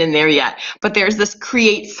nothing in there yet. But there's this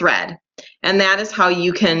create thread. And that is how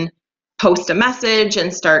you can post a message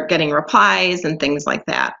and start getting replies and things like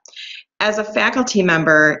that. As a faculty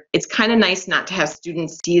member, it's kind of nice not to have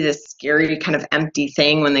students see this scary kind of empty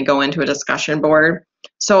thing when they go into a discussion board.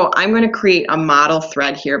 So I'm going to create a model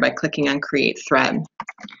thread here by clicking on Create Thread.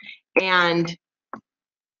 And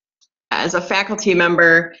as a faculty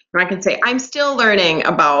member, I can say, I'm still learning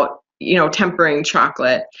about, tempering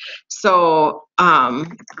chocolate. So I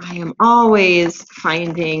am always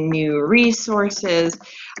finding new resources.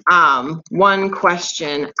 One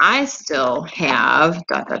question I still have, ...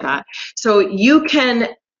 So you can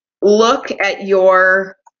look at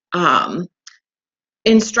your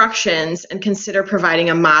instructions and consider providing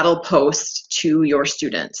a model post to your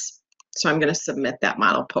students. So I'm going to submit that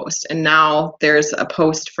model post. And now there's a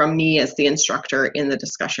post from me as the instructor in the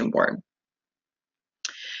discussion board.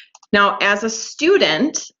 Now, as a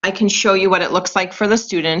student, I can show you what it looks like for the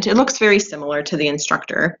student. It looks very similar to the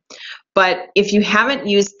instructor. But if you haven't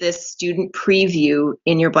used this student preview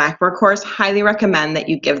in your Blackboard course, highly recommend that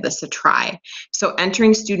you give this a try. So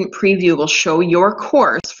entering student preview will show your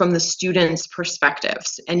course from the student's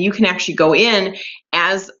perspectives. And you can actually go in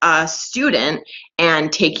as a student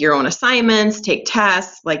and take your own assignments, take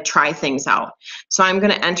tests, like try things out. So I'm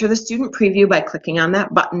going to enter the student preview by clicking on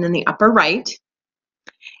that button in the upper right.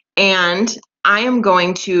 And I am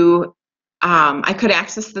going to, I could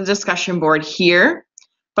access the discussion board here.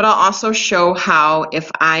 But I'll also show how if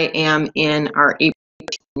I am in our April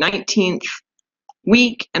 19th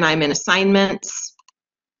week and I'm in assignments,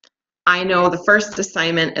 I know the first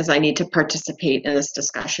assignment is I need to participate in this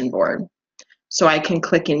discussion board. So I can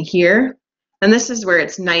click in here, and this is where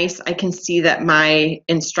it's nice. I can see that my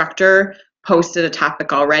instructor posted a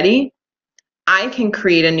topic already. I can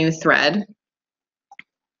create a new thread.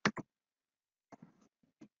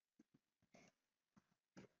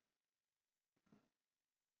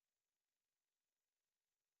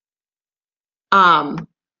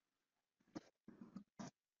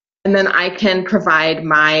 And then I can provide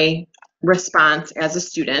my response as a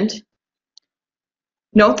student.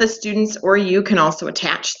 Note that students or you can also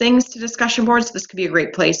attach things to discussion boards. This could be a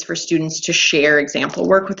great place for students to share example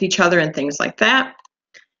work with each other and things like that.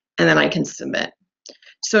 And then I can submit.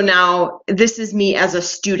 So now this is me as a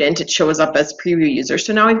student. It shows up as preview user.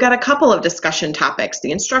 So now we've got a couple of discussion topics,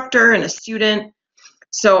 the instructor and a student.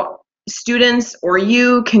 So students or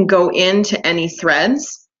you can go into any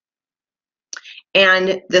threads,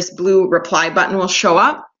 and this blue reply button will show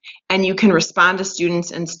up, and you can respond to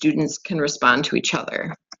students, and students can respond to each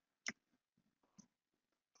other.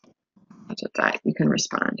 That's what that, you can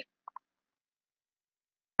respond.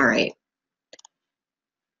 All right.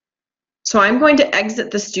 So I'm going to exit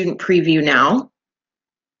the student preview now.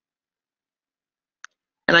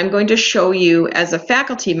 And I'm going to show you as a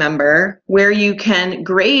faculty member where you can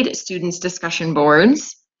grade students' discussion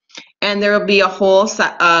boards. And there will be a whole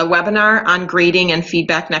webinar on grading and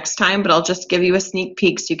feedback next time, but I'll just give you a sneak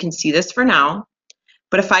peek so you can see this for now.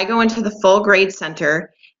 But if I go into the full grade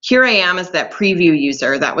center, here I am as that preview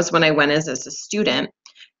user. That was when I went as a student.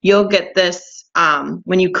 You'll get this,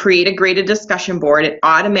 when you create a graded discussion board, it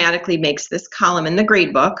automatically makes this column in the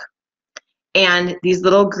gradebook. And these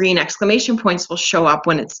little green exclamation points will show up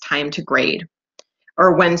when it's time to grade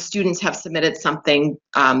or when students have submitted something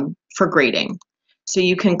for grading. So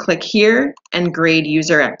you can click here and grade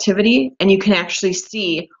user activity, and you can actually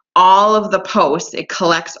see all of the posts. It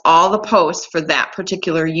collects all the posts for that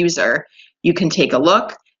particular user. You can take a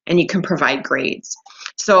look and you can provide grades.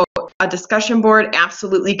 So a discussion board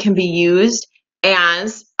absolutely can be used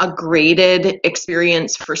as a graded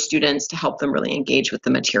experience for students to help them really engage with the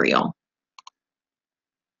material.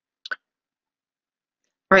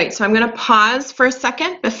 All right, so I'm going to pause for a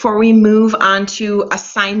second before we move on to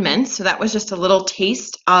assignments. So that was just a little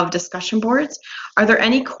taste of discussion boards. Are there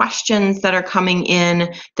any questions that are coming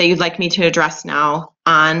in that you'd like me to address now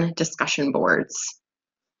on discussion boards?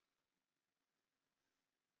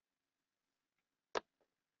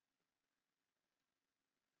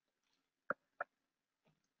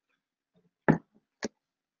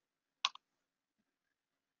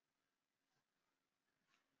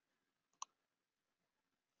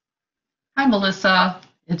 Hi, Melissa.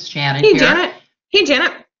 It's Janet Hey, here. Janet. Hey,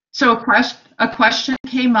 Janet. So a question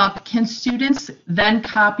came up. Can students then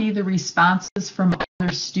copy the responses from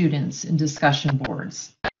other students in discussion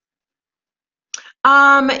boards?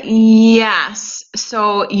 Yes.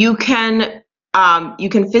 So you can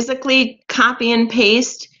physically copy and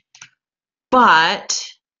paste, but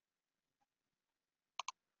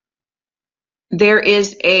there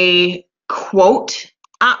is a quote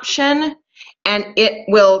option, and it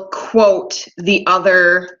will quote the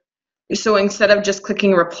other. So instead of just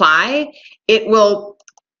clicking reply, it will,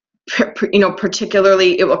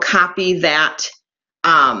 particularly, it will copy that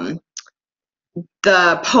the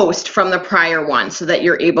post from the prior one so that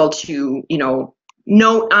you're able to,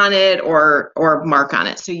 note on it or mark on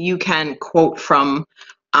it. So you can quote from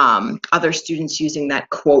other students using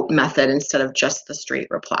that quote method instead of just the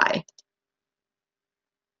straight reply.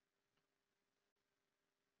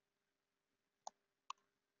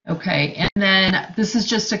 Okay, and then this is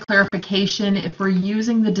just a clarification. If we're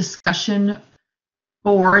using the discussion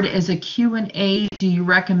board as a Q&A, do you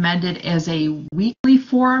recommend it as a weekly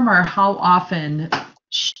forum, or how often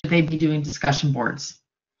should they be doing discussion boards?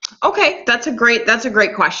 Okay, that's a great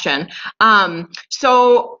question.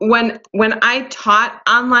 So when I taught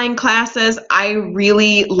online classes, I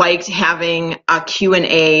really liked having a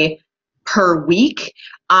Q&A per week,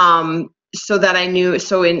 so that I knew.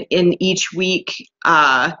 So in each week,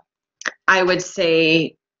 I would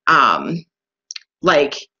say,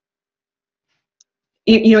 like,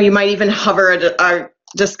 you might even hover a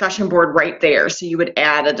discussion board right there. So you would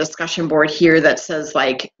add a discussion board here that says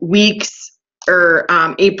like weeks or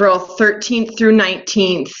April 13th through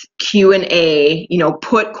 19th Q&A,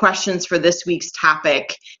 put questions for this week's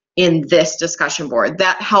topic in this discussion board.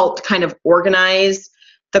 That helped kind of organize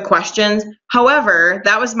the questions. However,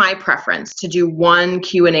 that was my preference, to do one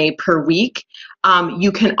Q&A per week. You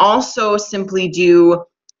can also simply do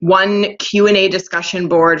one Q&A discussion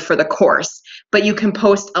board for the course, but you can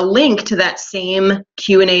post a link to that same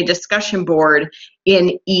Q&A discussion board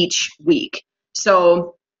in each week.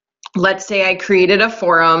 So let's say I created a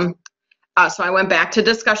forum. So I went back to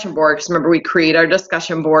discussion board, because remember we create our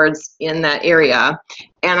discussion boards in that area,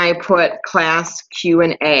 and I put class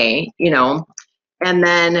Q&A, and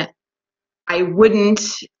then I wouldn't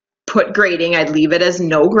put grading. I'd leave it as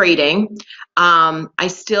no grading. I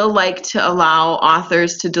still like to allow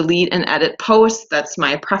authors to delete and edit posts. That's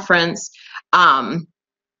my preference. And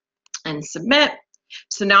submit.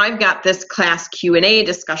 So now I've got this class Q&A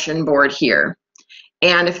discussion board here.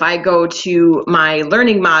 And if I go to my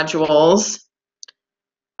learning modules,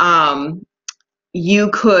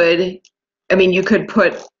 you could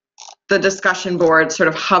put the discussion board sort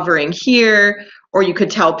of hovering here, or you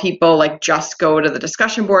could tell people like just go to the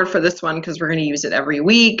discussion board for this one because we're going to use it every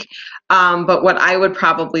week. But what I would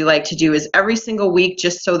probably like to do is every single week,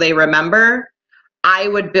 just so they remember, I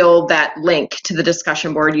would build that link to the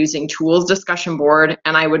discussion board using Tools Discussion Board,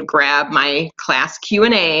 and I would grab my class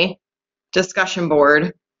Q&A discussion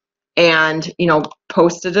board and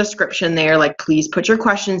post a description there, like, please put your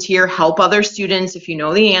questions here, help other students if you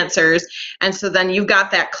know the answers. And so then you've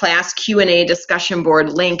got that class Q&A discussion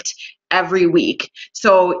board linked every week.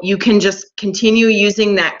 So you can just continue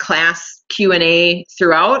using that class Q&A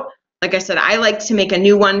throughout. Like I said, I like to make a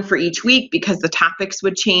new one for each week because the topics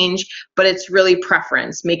would change, but it's really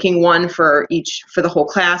preference. Making one for the whole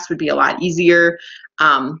class would be a lot easier.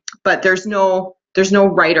 But there's no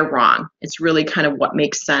right or wrong. It's really kind of what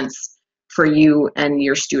makes sense for you and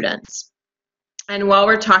your students. And while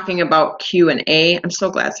we're talking about Q&A, I'm so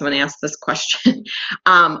glad someone asked this question.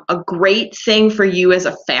 A great thing for you as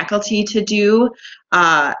a faculty to do,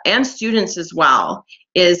 and students as well,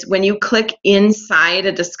 is when you click inside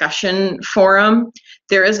a discussion forum,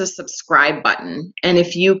 there is a subscribe button. And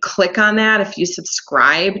if you click on that, if you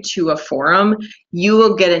subscribe to a forum, you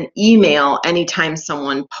will get an email anytime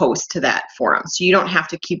someone posts to that forum. So you don't have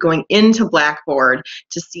to keep going into Blackboard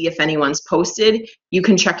to see if anyone's posted. You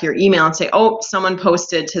can check your email and say, oh, someone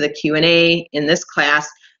posted to the Q&A in this class.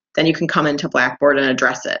 Then you can come into Blackboard and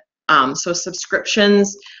address it. So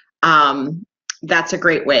subscriptions, that's a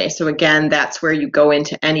great way. So again, that's where you go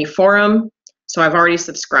into any forum. So I've already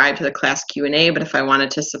subscribed to the class Q&A, but if I wanted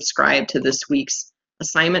to subscribe to this week's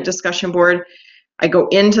assignment discussion board, I go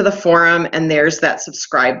into the forum and there's that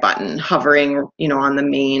subscribe button hovering, on the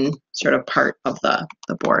main sort of part of the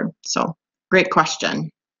board. So great question.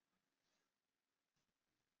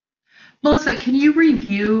 Melissa, can you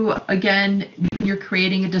review again when you're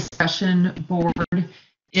creating a discussion board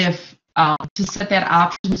if to set that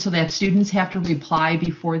option so that students have to reply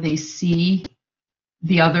before they see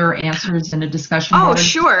the other answers in a discussion board?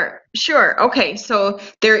 Oh, sure. Okay, so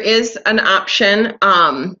there is an option.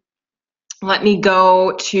 Let me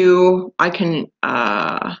go to, I can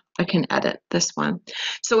edit this one.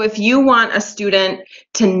 So if you want a student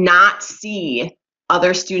to not see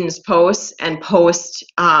other students' posts and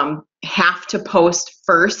have to post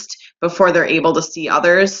first before they're able to see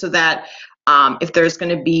others, so that if there's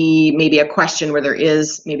going to be maybe a question where there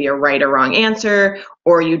is maybe a right or wrong answer,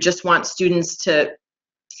 or you just want students to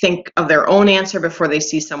think of their own answer before they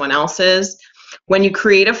see someone else's, when you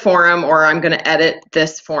create a forum, or I'm going to edit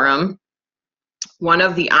this forum, one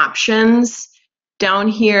of the options down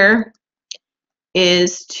here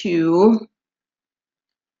is to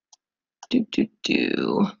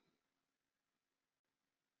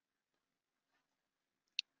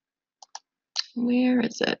where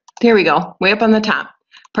is it? There we go, way up on the top.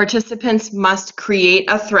 Participants must create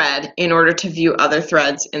a thread in order to view other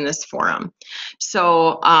threads in this forum.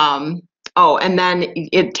 So, and then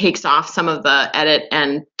it takes off some of the edit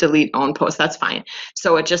and delete own posts. That's fine.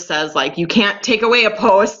 So it just says like, you can't take away a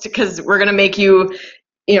post because we're going to make you,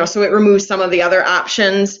 so it removes some of the other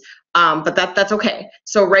options. But that's okay.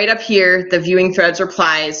 So right up here, the viewing threads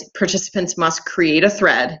replies, participants must create a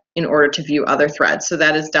thread in order to view other threads. So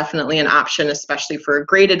that is definitely an option, especially for a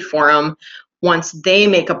graded forum. Once they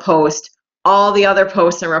make a post, all the other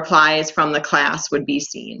posts and replies from the class would be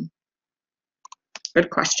seen.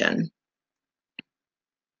 Good question.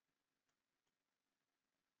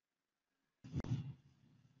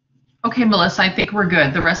 Okay, Melissa, I think we're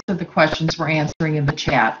good. The rest of the questions we're answering in the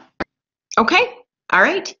chat. Okay, all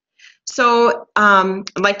right. So I'd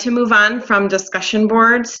like to move on from discussion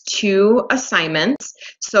boards to assignments.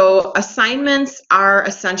 So assignments are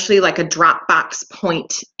essentially like a Dropbox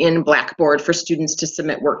point in Blackboard for students to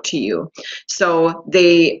submit work to you. So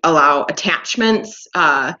they allow attachments.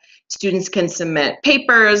 Students can submit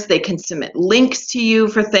papers, they can submit links to you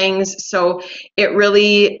for things. So it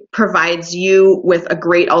really provides you with a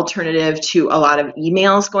great alternative to a lot of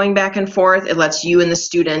emails going back and forth. It lets you and the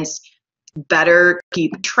students better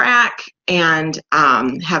keep track and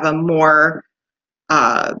have a more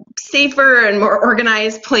safer and more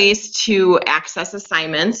organized place to access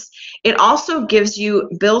assignments. It also gives you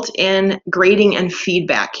built-in grading and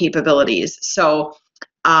feedback capabilities. So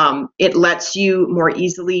it lets you more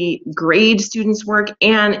easily grade students' work,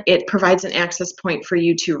 and it provides an access point for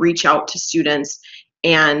you to reach out to students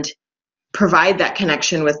and provide that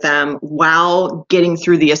connection with them while getting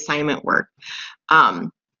through the assignment work.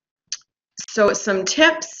 So some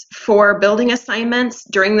tips for building assignments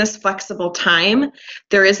during this flexible time.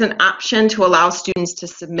 There is an option to allow students to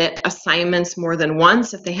submit assignments more than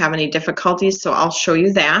once if they have any difficulties, so I'll show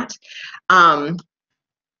you that.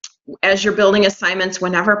 As you're building assignments,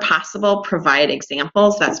 whenever possible, provide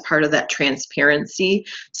examples. That's part of that transparency.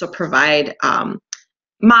 So provide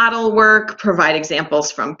model work, provide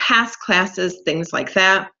examples from past classes, things like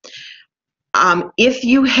that. If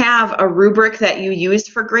you have a rubric that you use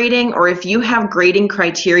for grading, or if you have grading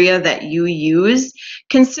criteria that you use,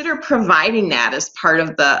 consider providing that as part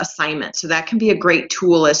of the assignment. So that can be a great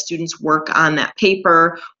tool as students work on that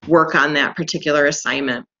paper, work on that particular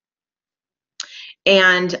assignment.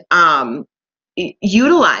 And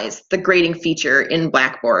utilize the grading feature in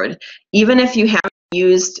Blackboard. Even if you haven't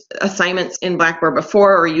used assignments in Blackboard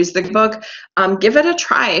before or used the book, give it a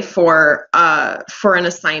try for an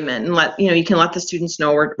assignment, and you can let the students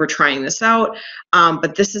know we're trying this out.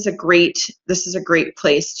 But this is a great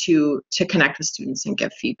place to connect with students and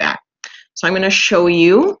give feedback. So I'm going to show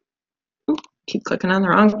you. Keep clicking on the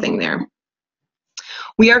wrong thing there.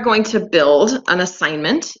 We are going to build an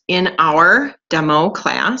assignment in our demo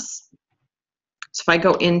class. So if I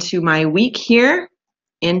go into my week here,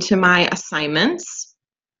 into my assignments,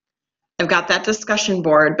 I've got that discussion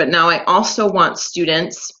board, but now I also want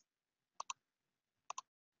students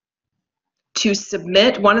to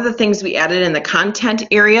submit. One of the things we added in the content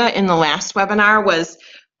area in the last webinar was,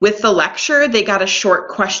 with the lecture, they got a short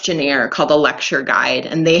questionnaire called a lecture guide,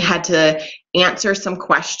 and they had to answer some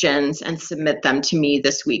questions and submit them to me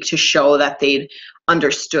this week to show that they'd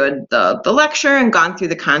understood the lecture and gone through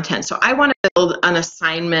the content. So I want to build an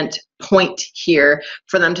assignment point here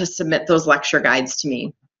for them to submit those lecture guides to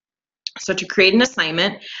me. So to create an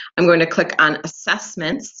assignment, I'm going to click on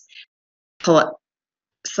Assessments,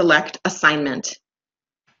 select Assignment.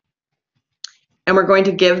 And we're going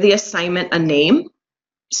to give the assignment a name.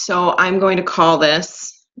 So I'm going to call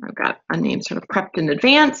this, I've got a name sort of prepped in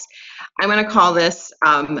advance. I'm going to call this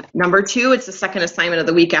number 2. It's the second assignment of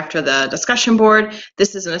the week after the discussion board.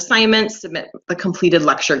 This is an assignment, submit the completed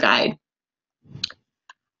lecture guide.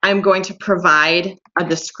 I'm going to provide a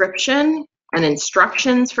description and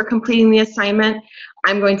instructions for completing the assignment.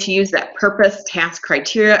 I'm going to use that purpose, task,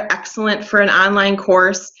 criteria, excellent for an online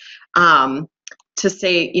course, to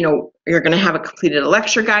say, you're going to have a completed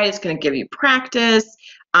lecture guide. It's going to give you practice.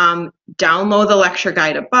 Download the lecture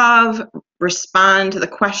guide above, respond to the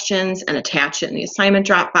questions, and attach it in the assignment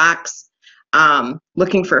drop box.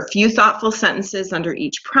 Looking for a few thoughtful sentences under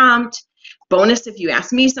each prompt. Bonus if you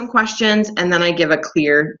ask me some questions, and then I give a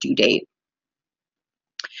clear due date.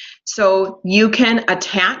 So you can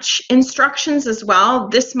attach instructions as well.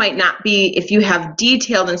 This might not be, if you have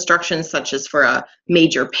detailed instructions such as for a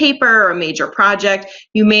major paper or a major project,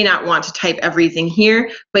 you may not want to type everything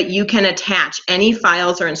here, but you can attach any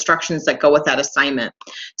files or instructions that go with that assignment.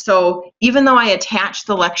 So even though I attached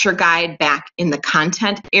the lecture guide back in the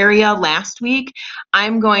content area last week,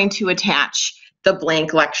 I'm going to attach the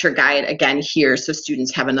blank lecture guide again here so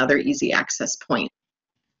students have another easy access point.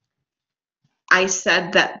 I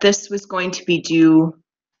said that this was going to be due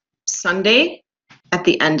Sunday at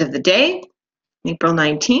the end of the day, April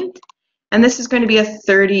 19th. And this is going to be a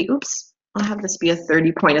I'll have this be a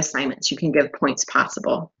 30-point assignment so you can give points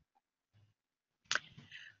possible.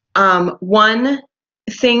 One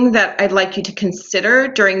thing that I'd like you to consider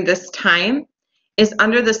during this time is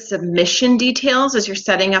under the submission details as you're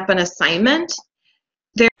setting up an assignment,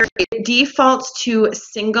 there defaults to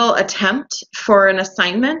single attempt for an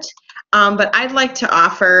assignment. But I'd like to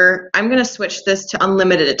offer, I'm going to switch this to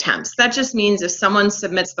unlimited attempts. That just means if someone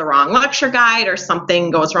submits the wrong lecture guide or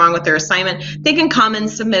something goes wrong with their assignment, they can come and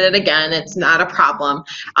submit it again. It's not a problem.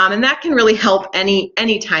 And that can really help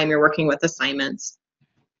any time you're working with assignments.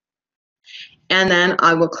 And then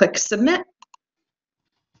I will click Submit.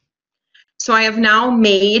 So I have now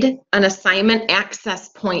made an assignment access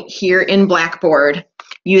point here in Blackboard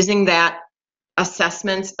using that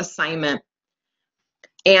assessments assignment.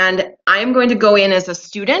 And I'm going to go in as a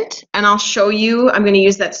student, and I'll show you, I'm going to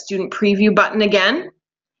use that student preview button again,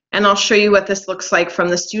 and I'll show you what this looks like from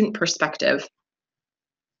the student perspective.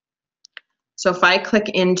 So if I click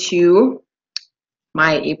into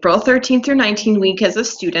my April 13th through 19th week as a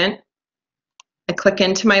student, I click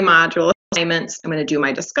into my module assignments, I'm going to do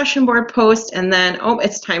my discussion board post, and then,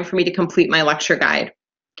 it's time for me to complete my lecture guide.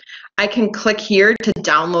 I can click here to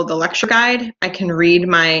download the lecture guide. I can read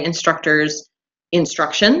my instructor's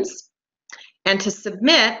instructions, and to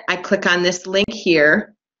submit, I click on this link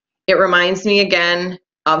here. It reminds me again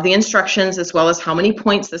of the instructions as well as how many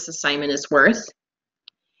points this assignment is worth,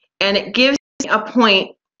 and it gives me a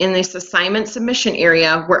point in this assignment submission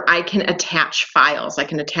area where I can attach files. I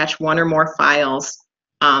can attach one or more files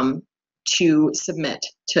to submit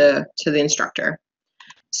to the instructor.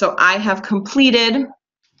 So I have completed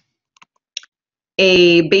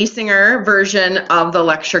a Basinger version of the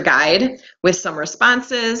lecture guide with some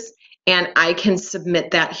responses, and I can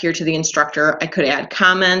submit that here to the instructor. I could add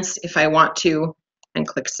comments if I want to and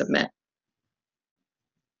click Submit.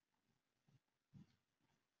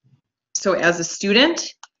 So as a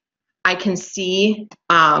student, I can see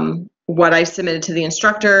what I submitted to the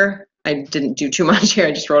instructor. I didn't do too much here.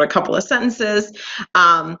 I just wrote a couple of sentences.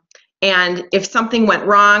 And if something went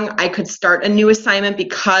wrong, I could start a new assignment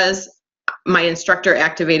because my instructor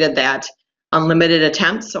activated that unlimited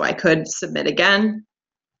attempts, so I could submit again.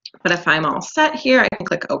 But if I'm all set here, I can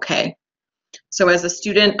click OK. So as a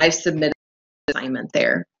student, I've submitted the assignment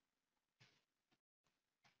there.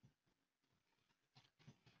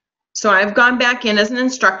 So I've gone back in as an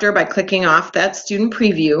instructor by clicking off that student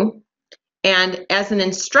preview. And as an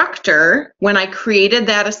instructor, when I created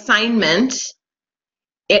that assignment,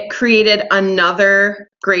 it created another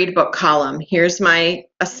gradebook column. Here's my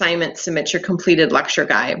assignment, submit your completed lecture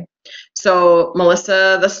guide. So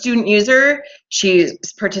Melissa, the student user, she's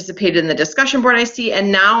participated in the discussion board I see,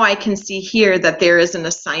 and now I can see here that there is an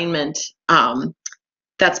assignment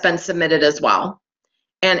that's been submitted as well.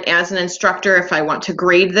 And as an instructor, if I want to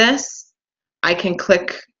grade this, I can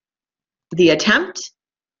click the attempt,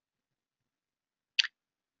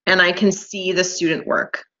 and I can see the student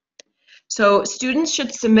work. So students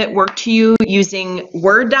should submit work to you using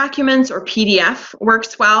Word documents, or PDF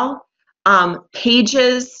works well.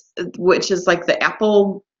 Pages, which is like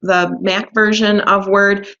the Mac version of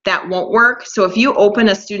Word, that won't work. So if you open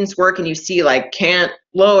a student's work and you see like can't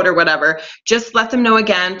load or whatever, just let them know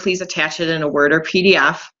again, please attach it in a Word or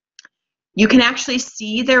PDF. You can actually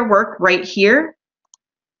see their work right here,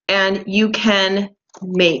 and you can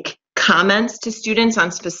make comments to students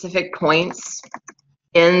on specific points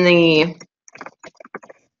in the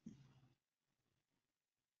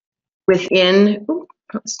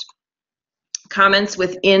comments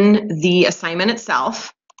within the assignment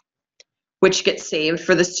itself, which gets saved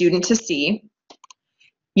for the student to see.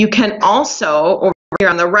 You can also, over here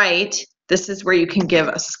on the right, this is where you can give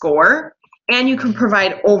a score, and you can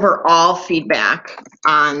provide overall feedback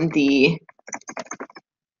on the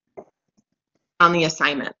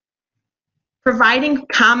assignment. Providing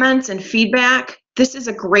comments and feedback, this is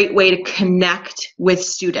a great way to connect with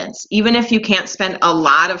students. Even if you can't spend a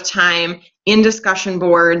lot of time in discussion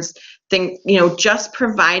boards, just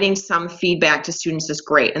providing some feedback to students is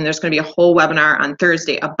great. And there's going to be a whole webinar on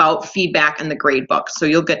Thursday about feedback in the gradebook. So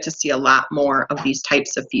you'll get to see a lot more of these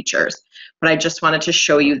types of features. But I just wanted to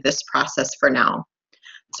show you this process for now.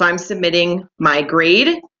 So I'm submitting my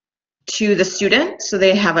grade to the student. So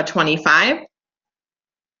they have a 25.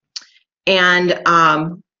 And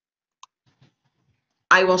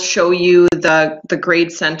I will show you the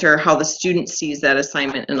Grade Center, how the student sees that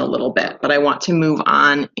assignment in a little bit, but I want to move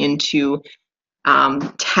on into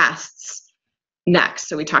tests next.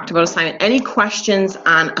 So we talked about assignment. Any questions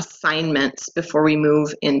on assignments before we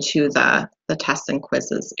move into the tests and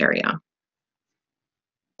quizzes area?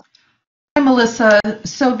 Hi, Melissa.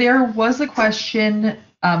 So there was a question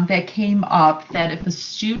that came up that if a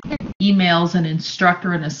student emails an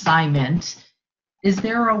instructor an assignment, is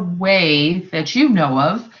there a way that you know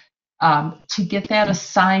of to get that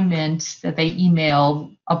assignment that they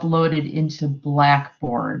emailed uploaded into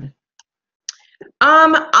Blackboard?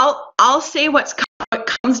 I'll say what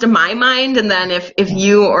comes to my mind, and then if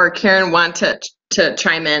you or Karen want to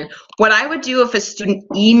chime in. What I would do if a student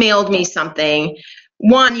emailed me something,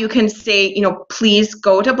 one, you can say, please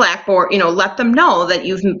go to Blackboard, let them know that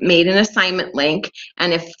you've made an assignment link,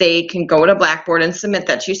 and if they can go to Blackboard and submit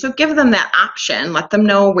that to you. So give them that option, let them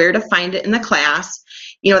know where to find it in the class.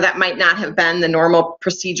 That might not have been the normal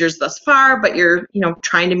procedures thus far, but you're,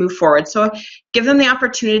 trying to move forward. So give them the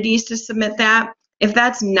opportunities to submit that. If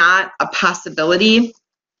that's not a possibility,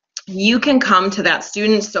 you can come to that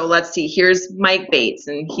student. So let's see, here's Mike Bates,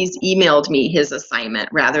 and he's emailed me his assignment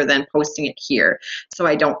rather than posting it here. So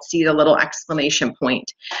I don't see the little exclamation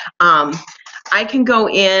point. I can go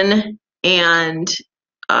in and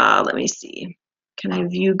let me see. Can I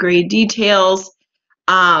view grade details?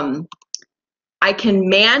 I can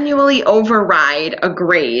manually override a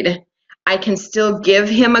grade. I can still give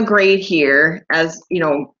him a grade here as,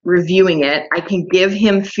 reviewing it. I can give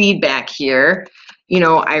him feedback here.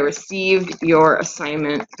 I received your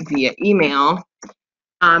assignment via email.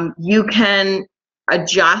 You can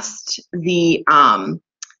adjust the,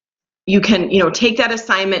 you can, take that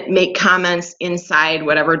assignment, make comments inside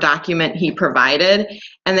whatever document he provided,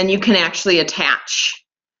 and then you can actually attach,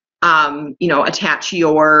 attach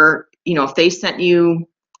your, if they sent you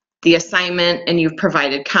the assignment and you've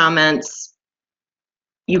provided comments,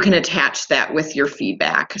 you can attach that with your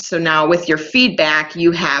feedback. So now with your feedback,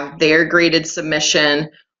 you have their graded submission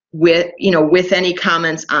with, with any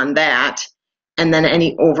comments on that, and then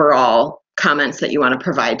any overall comments that you want to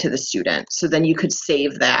provide to the student. So then you could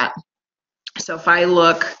save that. So if I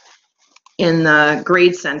look in the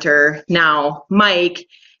Grade Center, now Mike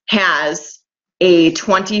has a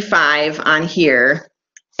 25 on here,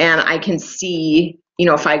 and I can see,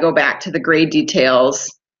 if I go back to the grade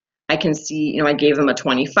details, I can see, I gave them a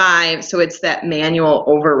 25. So it's that manual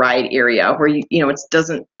override area where it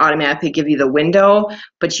doesn't automatically give you the window,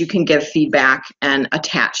 but you can give feedback and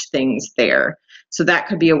attach things there. So that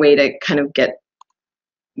could be a way to kind of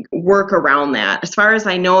work around that. As far as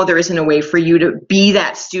I know, there isn't a way for you to be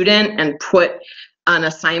that student and put an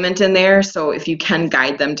assignment in there. So if you can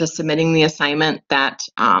guide them to submitting the assignment, that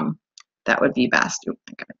would be best. Ooh,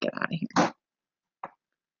 I gotta get out of here.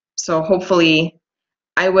 So hopefully,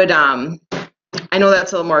 I would. I know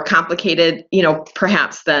that's a little more complicated,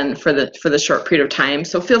 perhaps than for the short period of time.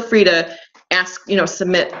 So feel free to ask,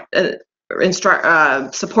 submit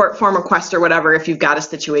support form request or whatever if you've got a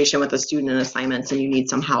situation with a student in assignments and you need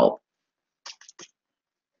some help.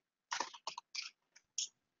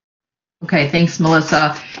 Okay, thanks,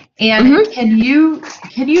 Melissa. And can you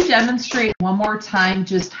demonstrate one more time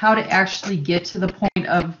just how to actually get to the point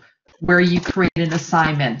of where you create an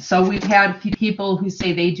assignment? So we've had people who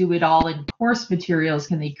say they do it all in course materials.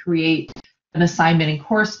 Can they create an assignment in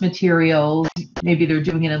course materials? Maybe they're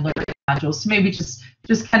doing it in learning modules. So maybe just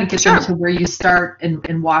kind of get them to where you start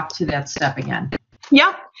and walk to that step again.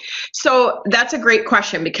 Yeah. So that's a great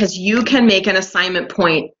question because you can make an assignment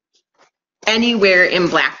point anywhere in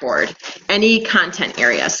Blackboard, any content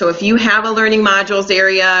area. So if you have a learning modules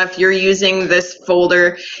area, if you're using this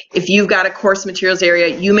folder, if you've got a course materials area,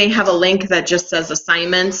 you may have a link that just says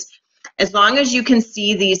assignments. As long as you can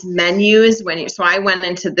see these menus, so I went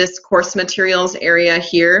into this course materials area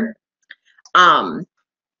here, and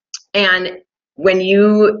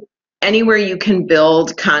anywhere you can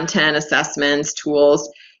build content, assessments,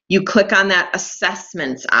 tools, you click on that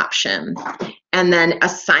assessments option, and then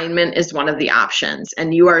assignment is one of the options.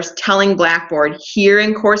 And you are telling Blackboard, here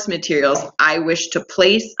in course materials, I wish to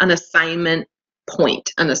place an assignment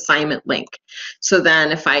point, an assignment link. So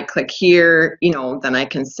then if I click here, then I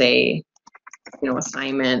can say,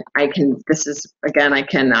 assignment, I can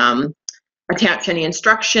attach any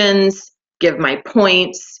instructions, give my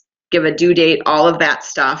points, give a due date, all of that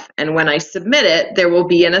stuff. And when I submit it, there will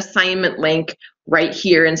be an assignment link right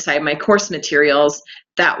here inside my course materials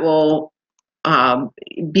that will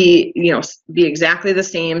be exactly the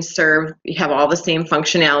same, have all the same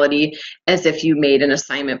functionality as if you made an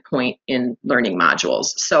assignment point in learning modules.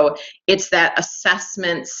 So it's that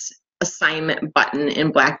assessments assignment button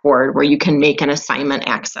in Blackboard where you can make an assignment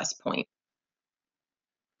access point.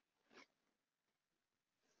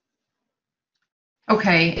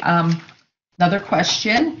 Okay, another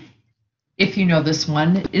question, if you know this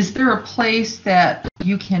one, is there a place that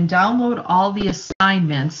you can download all the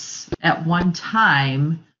assignments at one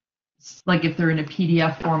time, like if they're in a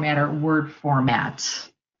PDF format or Word format?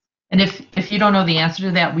 And if you don't know the answer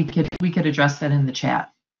to that, we could address that in the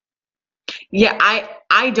chat. Yeah,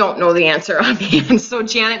 I don't know the answer offhand. So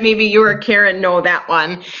Janet, maybe you or Karen know that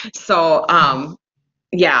one. So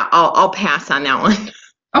yeah, I'll pass on that one.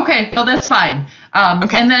 Okay, well that's fine.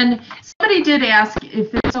 Okay. And then somebody did ask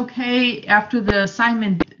if it's okay after the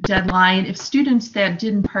assignment deadline, if students that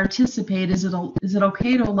didn't participate, is it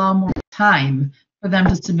okay to allow more time for them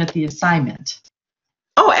to submit the assignment?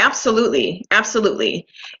 Oh, absolutely, absolutely.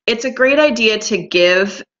 It's a great idea to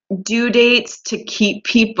give due dates to keep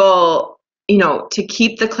people, to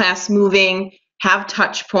keep the class moving, have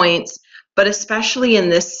touch points, but especially in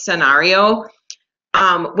this scenario,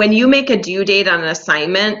 when you make a due date on an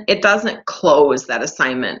assignment, it doesn't close that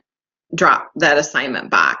assignment, drop that assignment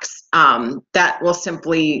box. That will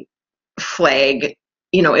simply flag,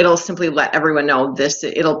 it'll simply let everyone know this,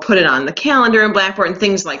 it'll put it on the calendar in Blackboard and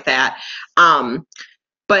things like that.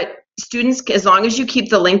 But students, as long as you keep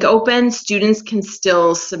the link open, students can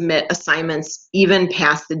still submit assignments even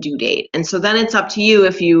past the due date. And so then it's up to you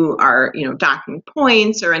if you are, docking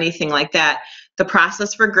points or anything like that. The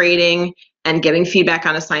process for grading and giving feedback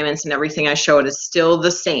on assignments and everything I showed is still the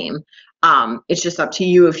same. It's just up to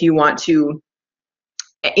you if you want to,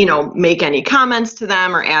 make any comments to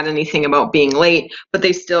them or add anything about being late, but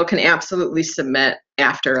they still can absolutely submit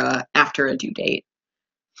after a due date.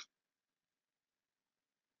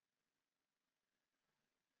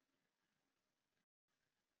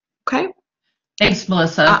 Okay. Thanks,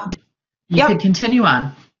 Melissa. You can continue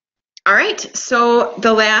on. All right. So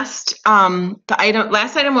the last item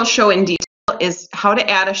we'll show in detail is how to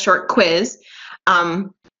add a short quiz.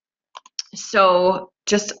 So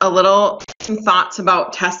just some thoughts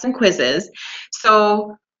about tests and quizzes.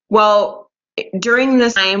 So, during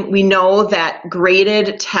this time, we know that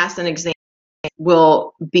graded tests and exams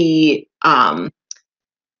will be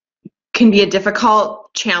can be a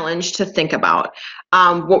difficult challenge to think about.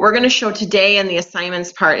 What we're going to show today in the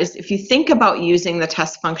assignments part is if you think about using the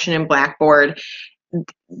test function in Blackboard,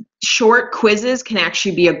 short quizzes can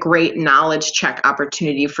actually be a great knowledge check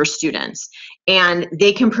opportunity for students. And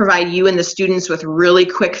they can provide you and the students with really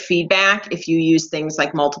quick feedback if you use things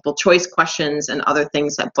like multiple choice questions and other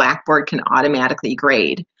things that Blackboard can automatically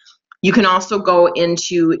grade. You can also go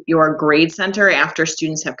into your grade center after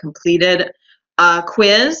students have completed a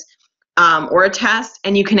quiz or a test,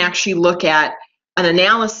 and you can actually look at an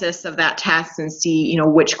analysis of that test and see,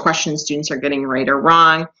 which questions students are getting right or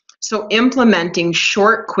wrong. So implementing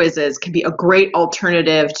short quizzes can be a great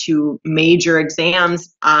alternative to major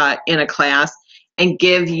exams in a class and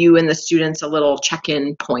give you and the students a little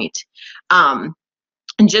check-in point. And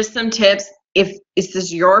just some tips, if this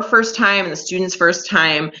is your first time and the student's first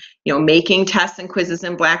time, making tests and quizzes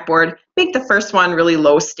in Blackboard, make the first one really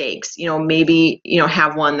low stakes. Maybe,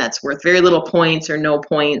 have one that's worth very little points or no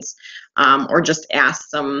points, or just ask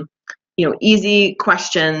some, easy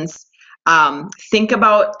questions. Think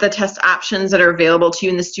about the test options that are available to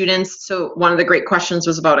you and the students. So one of the great questions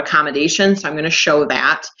was about accommodation, so I'm going to show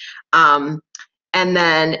that. And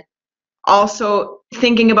then also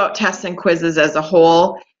thinking about tests and quizzes as a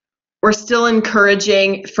whole, we're still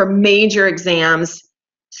encouraging for major exams,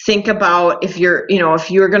 think about if you're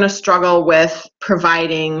going to struggle with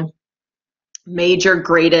providing major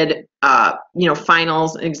graded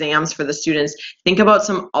finals and exams for the students, think about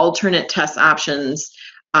some alternate test options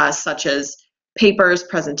such as papers,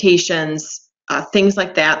 presentations, things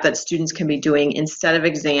like that students can be doing instead of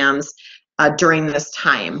exams during this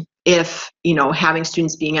time, if having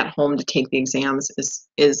students being at home to take the exams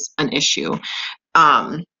is an issue.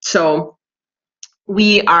 So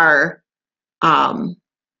we are,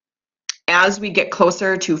 as we get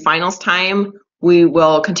closer to finals time, we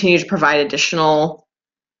will continue to provide additional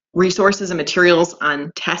resources and materials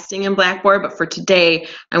on testing in Blackboard. But for today,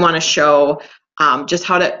 I want to show just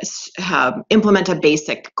how to implement a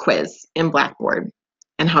basic quiz in Blackboard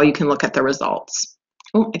and how you can look at the results.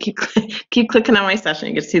 Oh, I keep clicking on my session.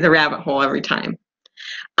 You can see the rabbit hole every time.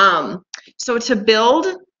 So to build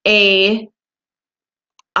a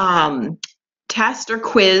test or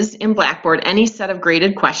quiz in Blackboard, any set of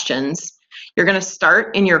graded questions, you're going to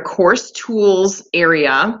start in your course tools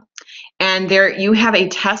area, and there you have a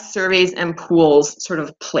test surveys and pools sort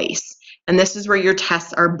of place. And this is where your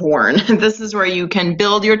tests are born. This is where you can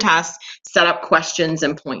build your tests, set up questions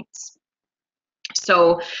and points.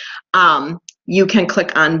 So you can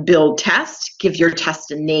click on Build Test, give your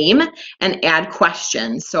test a name, and add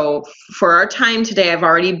questions. So for our time today, I've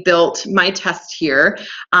already built my test here,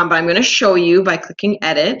 but I'm going to show you by clicking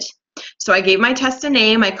Edit. So I gave my test a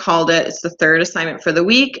name. I called it, it's the third assignment for the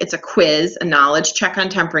week. It's a quiz, a knowledge check on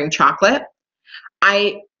tempering chocolate.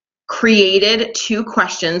 I created 2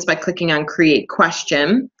 questions by clicking on Create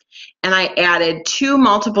Question, and I added 2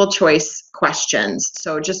 multiple choice questions.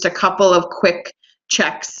 So just a couple of quick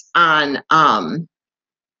checks on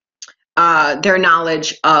their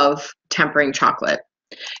knowledge of tempering chocolate.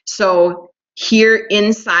 So here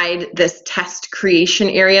inside this test creation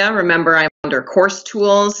area, remember I'm under course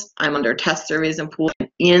tools, I'm under test surveys and pools.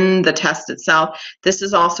 In the test itself, this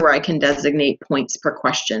is also where I can designate points per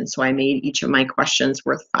question. So I made each of my questions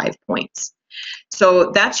worth 5 points.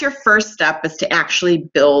 So that's your first step, is to actually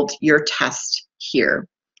build your test here.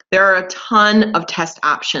 There are a ton of test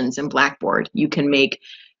options in Blackboard. You can make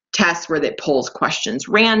tests where it pulls questions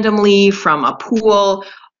randomly from a pool,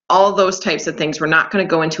 all those types of things. We're not going to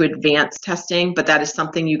go into advanced testing, but that is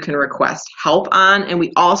something you can request help on. And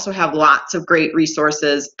we also have lots of great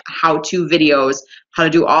resources, how-to videos, how to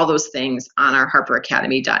do all those things on our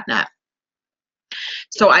harperacademy.net.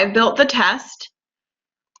 So I've built the test.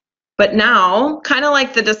 But now, kind of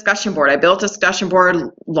like the discussion board, I built a discussion board,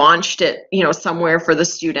 launched it, somewhere for the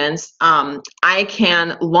students. I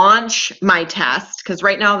can launch my test, because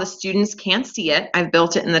right now the students can't see it. I've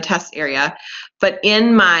built it in the test area. But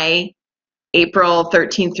in my April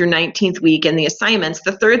 13th through 19th week in the assignments,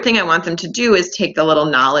 the third thing I want them to do is take the little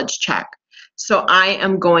knowledge check. So I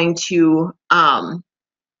am going to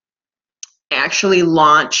actually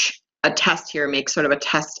launch a test here, make sort of a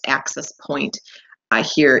test access point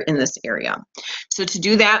here in this area. So to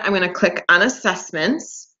do that, I'm going to click on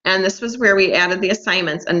assessments, and this was where we added the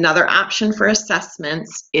assignments. Another option for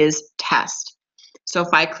assessments is test. So if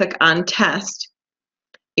I click on test,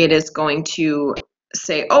 it is going to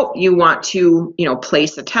say, oh, you want to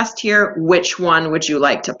place a test here. Which one would you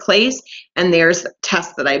like to place? And there's a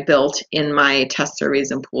test that I built in my test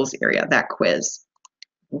surveys and pools area, that quiz.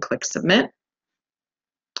 And click submit.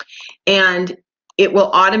 And it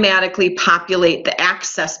will automatically populate the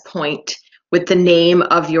access point with the name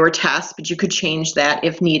of your test, but you could change that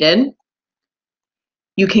if needed.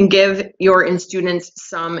 You can give your students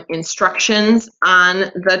some instructions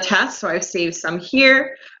on the test. So I've saved some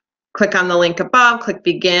here. Click on the link above, click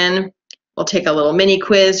begin. We'll take a little mini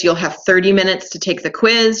quiz. You'll have 30 minutes to take the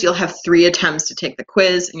quiz. You'll have 3 attempts to take the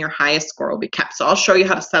quiz, and your highest score will be kept. So I'll show you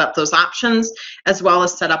how to set up those options, as well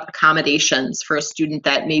as set up accommodations for a student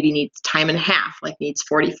that maybe needs time and a half, like needs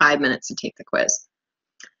 45 minutes to take the quiz.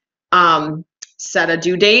 Set a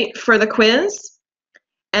due date for the quiz.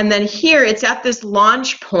 And then here, it's at this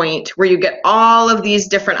launch point where you get all of these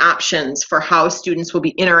different options for how students will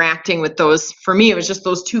be interacting with those. For me, it was just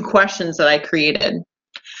those 2 questions that I created.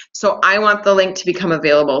 So I want the link to become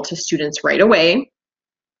available to students right away.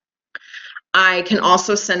 I can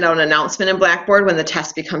also send out an announcement in Blackboard when the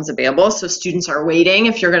test becomes available. So students are waiting.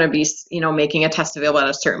 If you're going to be, making a test available at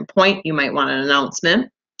a certain point, you might want an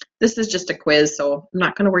announcement. This is just a quiz, so I'm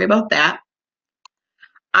not going to worry about that.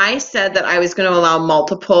 I said that I was going to allow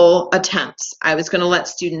multiple attempts. I was going to let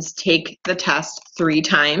students take the test 3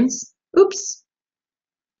 times. Oops.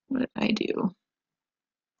 What did I do?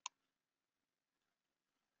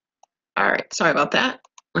 All right, sorry about that.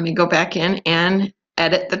 Let me go back in and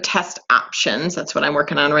edit the test options. That's what I'm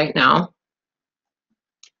working on right now.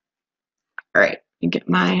 All right, you get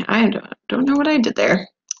my, I don't know what I did there.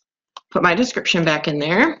 Put my description back in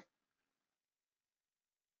there.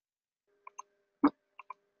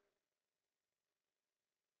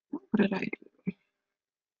 What did I do?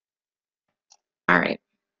 All right,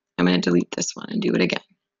 I'm going to delete this one and do it again.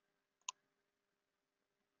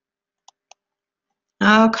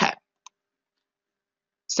 Okay.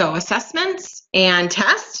 So assessments and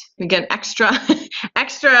test, we get extra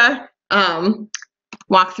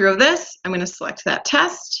walkthrough of this. I'm going to select that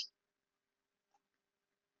test.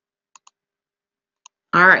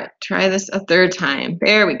 All right, try this a 3rd time.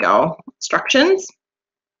 There we go. Instructions.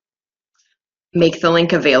 Make the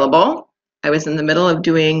link available. I was in the middle of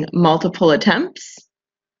doing multiple attempts.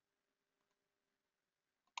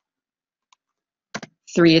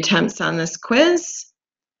 3 attempts on this quiz.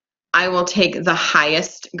 I will take the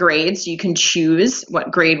highest grade, so you can choose what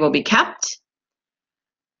grade will be kept.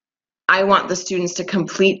 I want the students to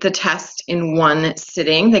complete the test in 1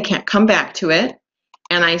 sitting. They can't come back to it.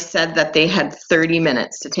 And I said that they had 30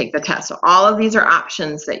 minutes to take the test. So all of these are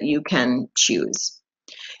options that you can choose.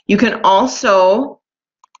 You can also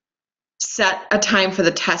set a time for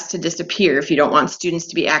the test to disappear if you don't want students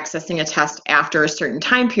to be accessing a test after a certain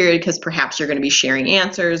time period, because perhaps you're going to be sharing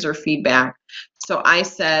answers or feedback. So I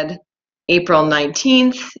said April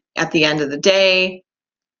 19th at the end of the day.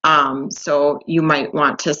 So you might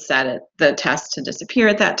want to set the test to disappear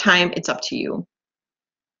at that time. It's up to you.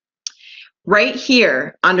 Right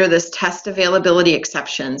here under this test availability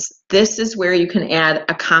exceptions, this is where you can add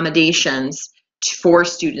accommodations for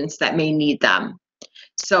students that may need them.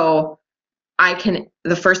 So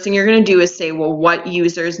the first thing you're going to do is say, well, what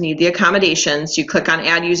users need the accommodations? You click on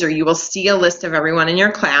add user, you will see a list of everyone in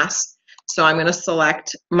your class. So I'm going to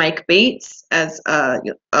select Mike Bates as a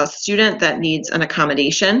student that needs an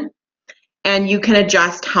accommodation. And you can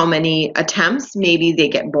adjust how many attempts. Maybe they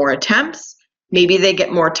get more attempts. Maybe they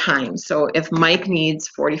get more time. So if Mike needs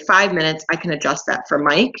 45 minutes, I can adjust that for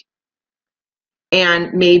Mike.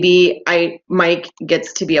 And maybe Mike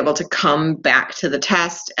gets to be able to come back to the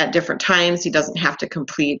test at different times. He doesn't have to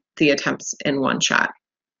complete the attempts in 1 shot.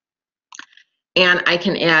 And I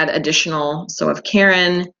can add additional, so if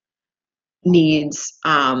Karen needs,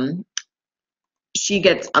 she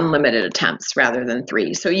gets unlimited attempts rather than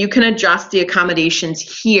 3. So you can adjust the accommodations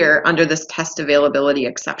here under this test availability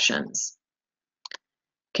exceptions.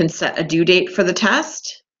 Can set a due date for the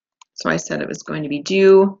test. So I said it was going to be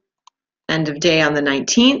due end of day on the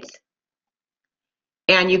 19th.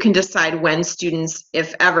 And you can decide when students,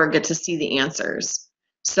 if ever, get to see the answers.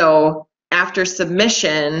 So after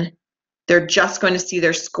submission, they're just going to see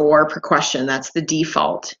their score per question. That's the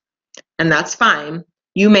default. And that's fine.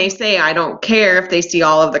 You may say, I don't care if they see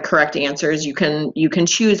all of the correct answers. You can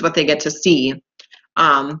choose what they get to see.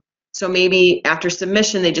 So maybe after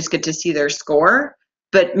submission, they just get to see their score.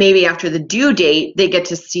 But maybe after the due date, they get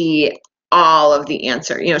to see all of the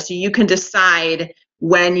answer. So you can decide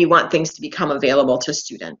when you want things to become available to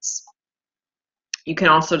students. You can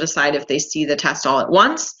also decide if they see the test all at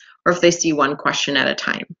once or if they see 1 question at a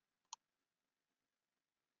time.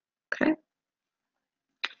 Okay.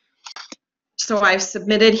 So I've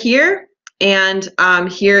submitted here, and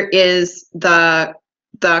here is the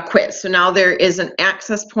quiz. So now there is an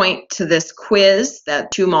access point to this quiz,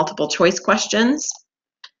 that 2 multiple choice questions.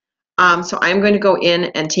 So I'm going to go in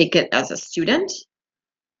and take it as a student.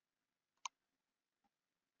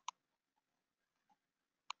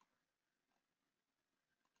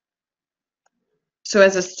 So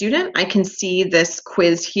as a student, I can see this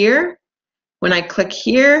quiz here. When I click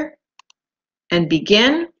here and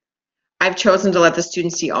begin, I've chosen to let the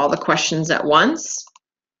student see all the questions at once.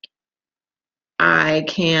 I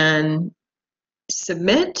can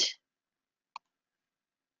submit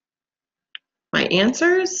my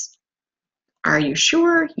answers. Are you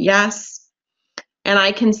sure? Yes. And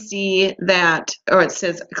I can see that, it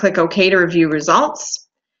says click OK to review results.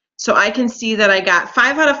 So I can see that I got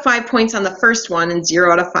 5 out of 5 points on the first one and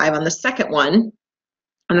 0 out of 5 on the second one.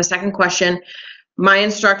 On the second question, my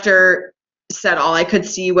instructor said all I could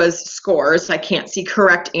see was scores. I can't see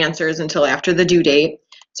correct answers until after the due date.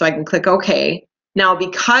 So I can click OK. Now,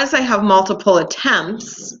 because I have multiple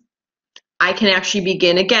attempts, I can actually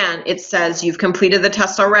begin again. It says you've completed the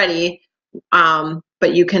test already,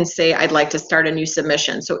 but you can say I'd like to start a new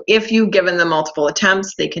submission. So if you've given them multiple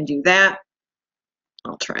attempts, they can do that.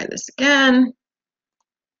 I'll try this again.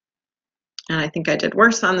 And I think I did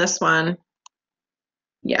worse on this one.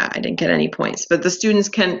 Yeah, I didn't get any points, but the students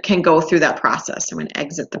can go through that process. I'm going to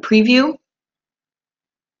exit the preview.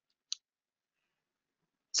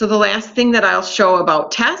 So the last thing that I'll show about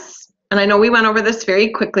tests, and I know we went over this very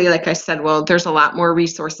quickly, like I said, well, there's a lot more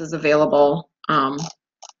resources available. But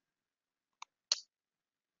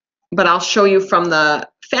I'll show you from the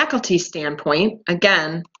faculty standpoint,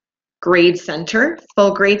 again, grade center,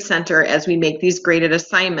 full grade center, as we make these graded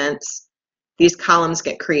assignments, these columns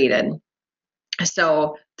get created.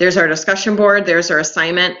 So there's our discussion board, there's our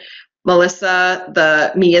assignment.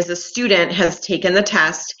 Melissa, me as a student, has taken the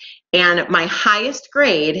test, and my highest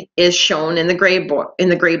grade is shown in the grade book.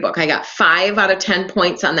 I got 5 out of 10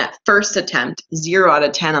 points on that first attempt, 0 out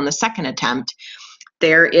of 10 on the second attempt.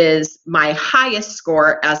 There is my highest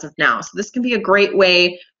score as of now. So this can be a great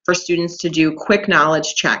way for students to do quick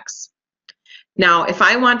knowledge checks. Now, if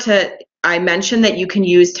I want to, I mentioned that you can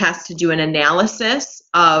use tests to do an analysis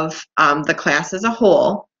of the class as a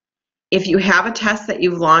whole. If you have a test that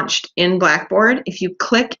you've launched in Blackboard, if you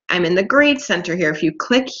click, I'm in the grade center here, if you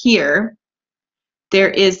click here, there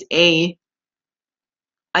is a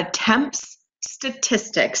attempts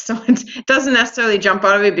statistics. So it doesn't necessarily jump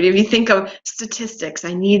out of it, but if you think of statistics,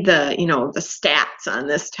 I need the, the stats on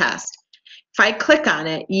this test. If I click on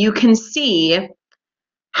it, you can see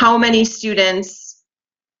how many students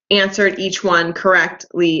answered each one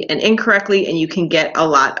correctly and incorrectly, and you can get a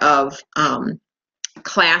lot of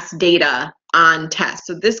class data on tests.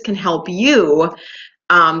 So this can help you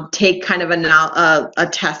take kind of a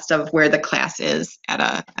test of where the class is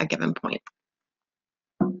at a given point.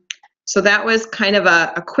 So that was kind of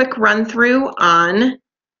a quick run through on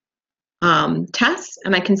tests,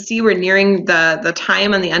 and I can see we're nearing the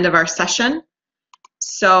time on the end of our session.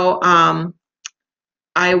 So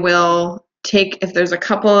I will take, if there's a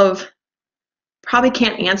couple of, probably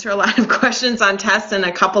can't answer a lot of questions on tests in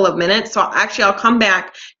a couple of minutes. So actually I'll come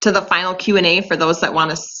back to the final Q&A for those that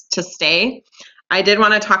want us to stay. I did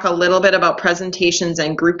want to talk a little bit about presentations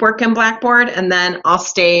and group work in Blackboard, and then I'll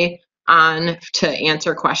stay on to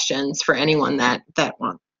answer questions for anyone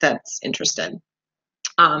that's interested.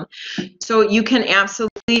 So you can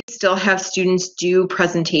absolutely still have students do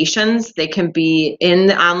presentations. They can be in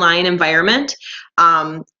the online environment.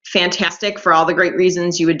 Fantastic for all the great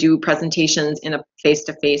reasons you would do presentations in a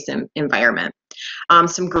face-to-face environment.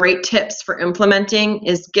 Some great tips for implementing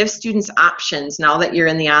is give students options now that you're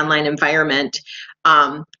in the online environment.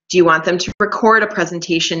 Do you want them to record a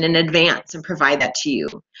presentation in advance and provide that to you?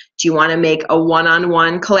 Do you want to make a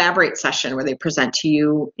one-on-one collaborate session where they present to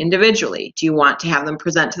you individually? Do you want to have them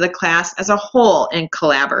present to the class as a whole and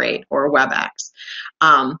collaborate, or WebEx?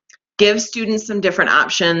 Give students some different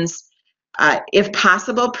options. If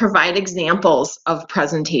possible, provide examples of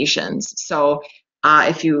presentations. So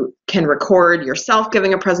if you can record yourself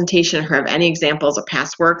giving a presentation or have any examples of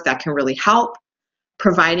past work, that can really help.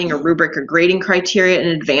 Providing a rubric or grading criteria in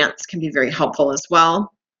advance can be very helpful as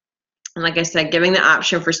well. And like I said, giving the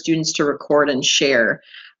option for students to record and share.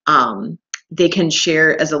 They can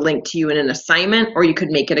share as a link to you in an assignment, or you could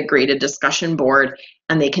make it a graded discussion board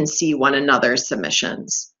and they can see one another's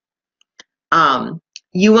submissions.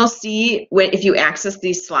 You will see, if you access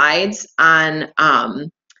these slides on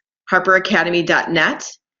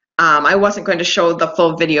harperacademy.net, I wasn't going to show the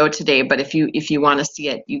full video today, but if you want to see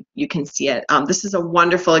it, you can see it. This is a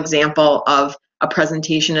wonderful example of a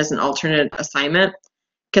presentation as an alternate assignment.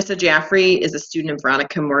 Kissa Jaffrey is a student of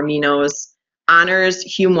Veronica Mormino's Honors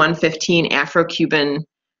Hume 115 Afro-Cuban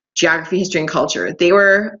Geography, History, and Culture. They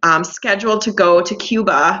were scheduled to go to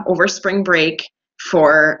Cuba over spring break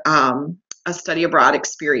for a study abroad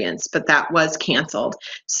experience, but that was canceled.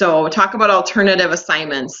 So talk about alternative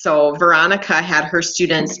assignments. So Veronica had her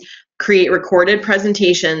students create recorded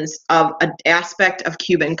presentations of an aspect of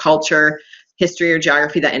Cuban culture, history, or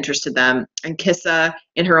geography that interested them. And Kissa,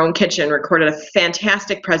 in her own kitchen, recorded a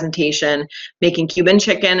fantastic presentation making Cuban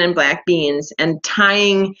chicken and black beans and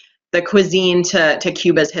tying the cuisine to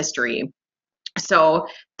Cuba's history. So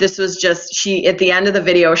this was just, she, at the end of the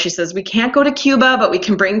video, she says, we can't go to Cuba, but we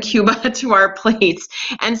can bring Cuba to our plates.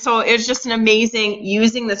 And so it's just an amazing,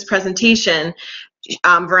 using this presentation,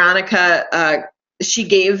 Veronica, she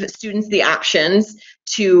gave students the options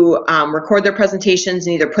to record their presentations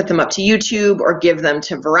and either put them up to YouTube or give them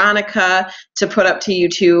to Veronica to put up to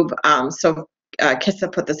YouTube. So Kissa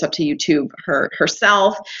put this up to YouTube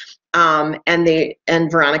herself.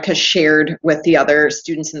 And Veronica shared with the other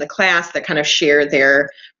students in the class that kind of share their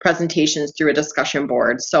presentations through a discussion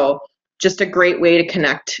board. So just a great way to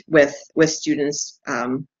connect with students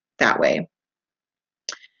that way.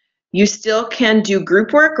 You still can do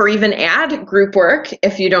group work or even add group work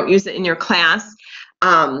if you don't use it in your class.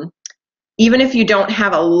 Even if you don't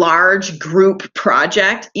have a large group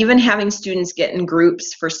project, even having students get in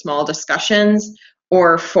groups for small discussions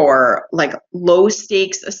or for like low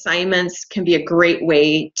stakes assignments can be a great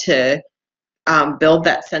way to build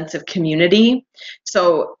that sense of community.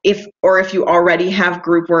 So if you already have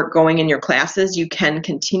group work going in your classes, you can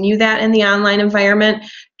continue that in the online environment.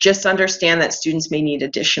 Just understand that students may need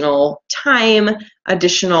additional time,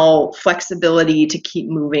 additional flexibility to keep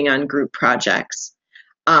moving on group projects.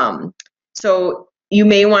 So you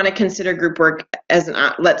may want to consider group work as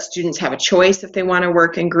let students have a choice if they want to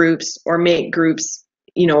work in groups, or make groups,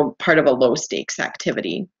 part of a low stakes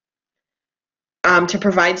activity. To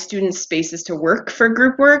provide students spaces to work for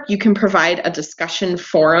group work, you can provide a discussion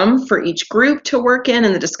forum for each group to work in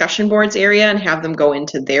the discussion boards area and have them go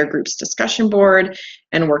into their group's discussion board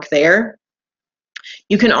and work there.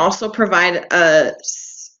 You can also provide a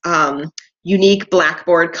unique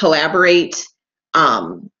Blackboard Collaborate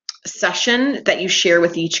session that you share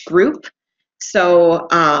with each group. So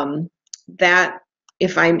that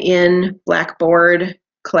if I'm in Blackboard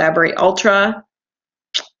Collaborate Ultra,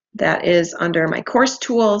 that is under my course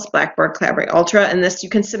tools, Blackboard Collaborate Ultra, and this you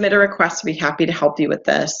can submit a request. I'd be happy to help you with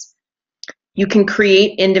this. You can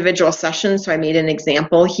create individual sessions. So I made an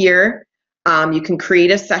example here. You can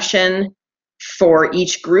create a session for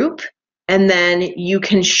each group, and then you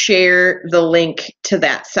can share the link to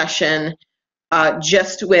that session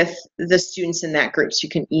just with the students in that group. So you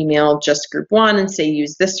can email just group 1 and say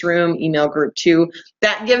use this room, email group 2.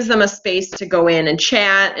 That gives them a space to go in and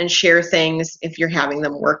chat and share things if you're having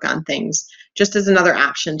them work on things, just as another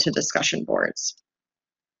option to discussion boards.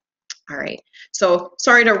 All right, so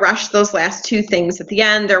sorry to rush those last 2 things at the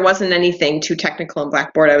end. There wasn't anything too technical in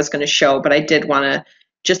Blackboard I was going to show, but I did want to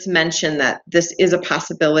just mention that this is a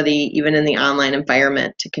possibility even in the online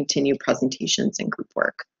environment to continue presentations and group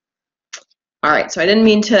work. All right, so I didn't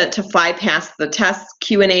mean to fly past the test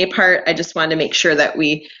Q&A part. I just wanted to make sure that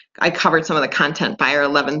I covered some of the content by our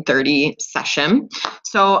 11:30 session.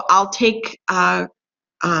 So I'll take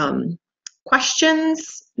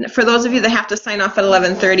questions. For those of you that have to sign off at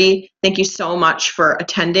 11:30, thank you so much for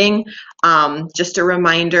attending. Just a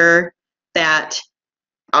reminder that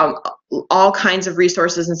all kinds of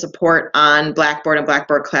resources and support on Blackboard and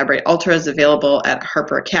Blackboard Collaborate Ultra is available at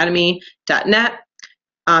harperacademy.net.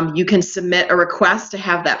 You can submit a request to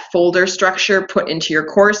have that folder structure put into your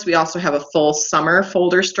course. We also have a full summer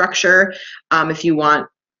folder structure if you want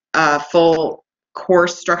a full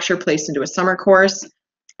course structure placed into a summer course.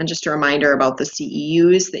 And just a reminder about the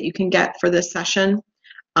CEUs that you can get for this session.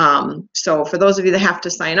 So for those of you that have to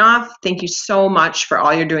sign off, thank you so much for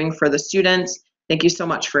all you're doing for the students. Thank you so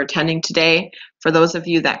much for attending today. For those of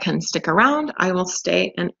you that can stick around, I will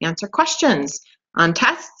stay and answer questions on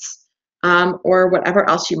tests. Or whatever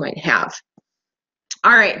else you might have.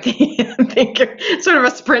 All right, thank you. Sort of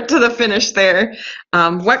a sprint to the finish there.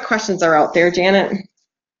 What questions are out there, Janet?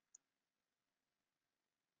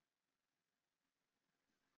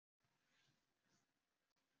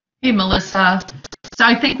 Hey, Melissa. So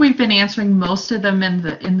I think we've been answering most of them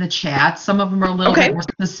in the chat. Some of them are a little bit more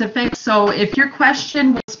specific. So if your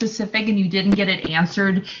question was specific and you didn't get it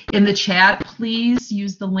answered in the chat, please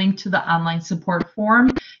use the link to the online support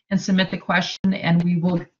form and submit the question, and we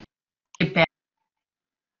will get back.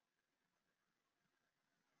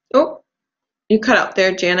 Oh, you cut out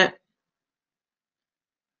there, Janet.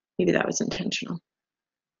 Maybe that was intentional.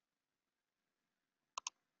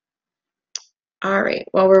 All right,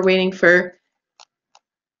 while we're waiting for,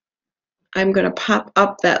 I'm going to pop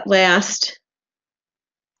up that last.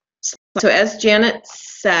 So as Janet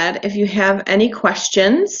said, if you have any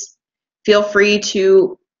questions, feel free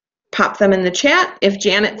to pop them in the chat. If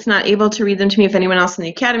Janet's not able to read them to me, if anyone else in the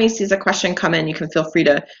academy sees a question come in, you can feel free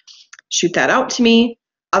to shoot that out to me.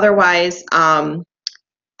 Otherwise,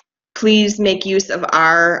 please make use of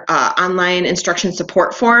our online instruction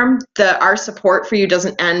support form. Our support for you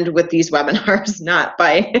doesn't end with these webinars, not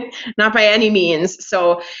by any means.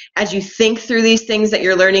 So as you think through these things that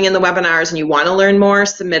you're learning in the webinars and you want to learn more,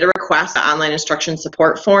 submit a request to online instruction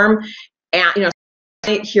support form. And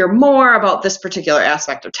hear more about this particular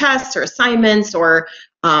aspect of tests or assignments or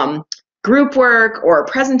group work or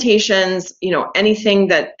presentations,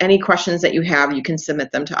 any questions that you have, you can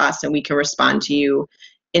submit them to us and we can respond to you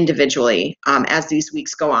individually as these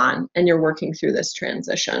weeks go on and you're working through this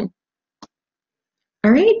transition.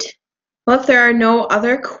 All right. Well, if there are no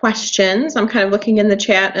other questions, I'm kind of looking in the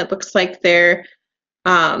chat. It looks like they're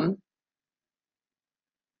wrapping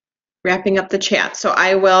up the chat. So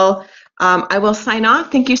I will sign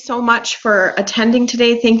off. Thank you so much for attending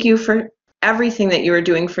today. Thank you for everything that you are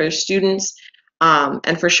doing for your students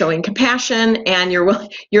and for showing compassion and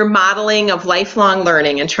your modeling of lifelong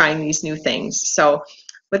learning and trying these new things. So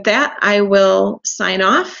with that, I will sign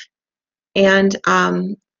off and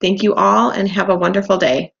thank you all and have a wonderful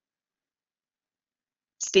day.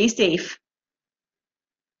 Stay safe.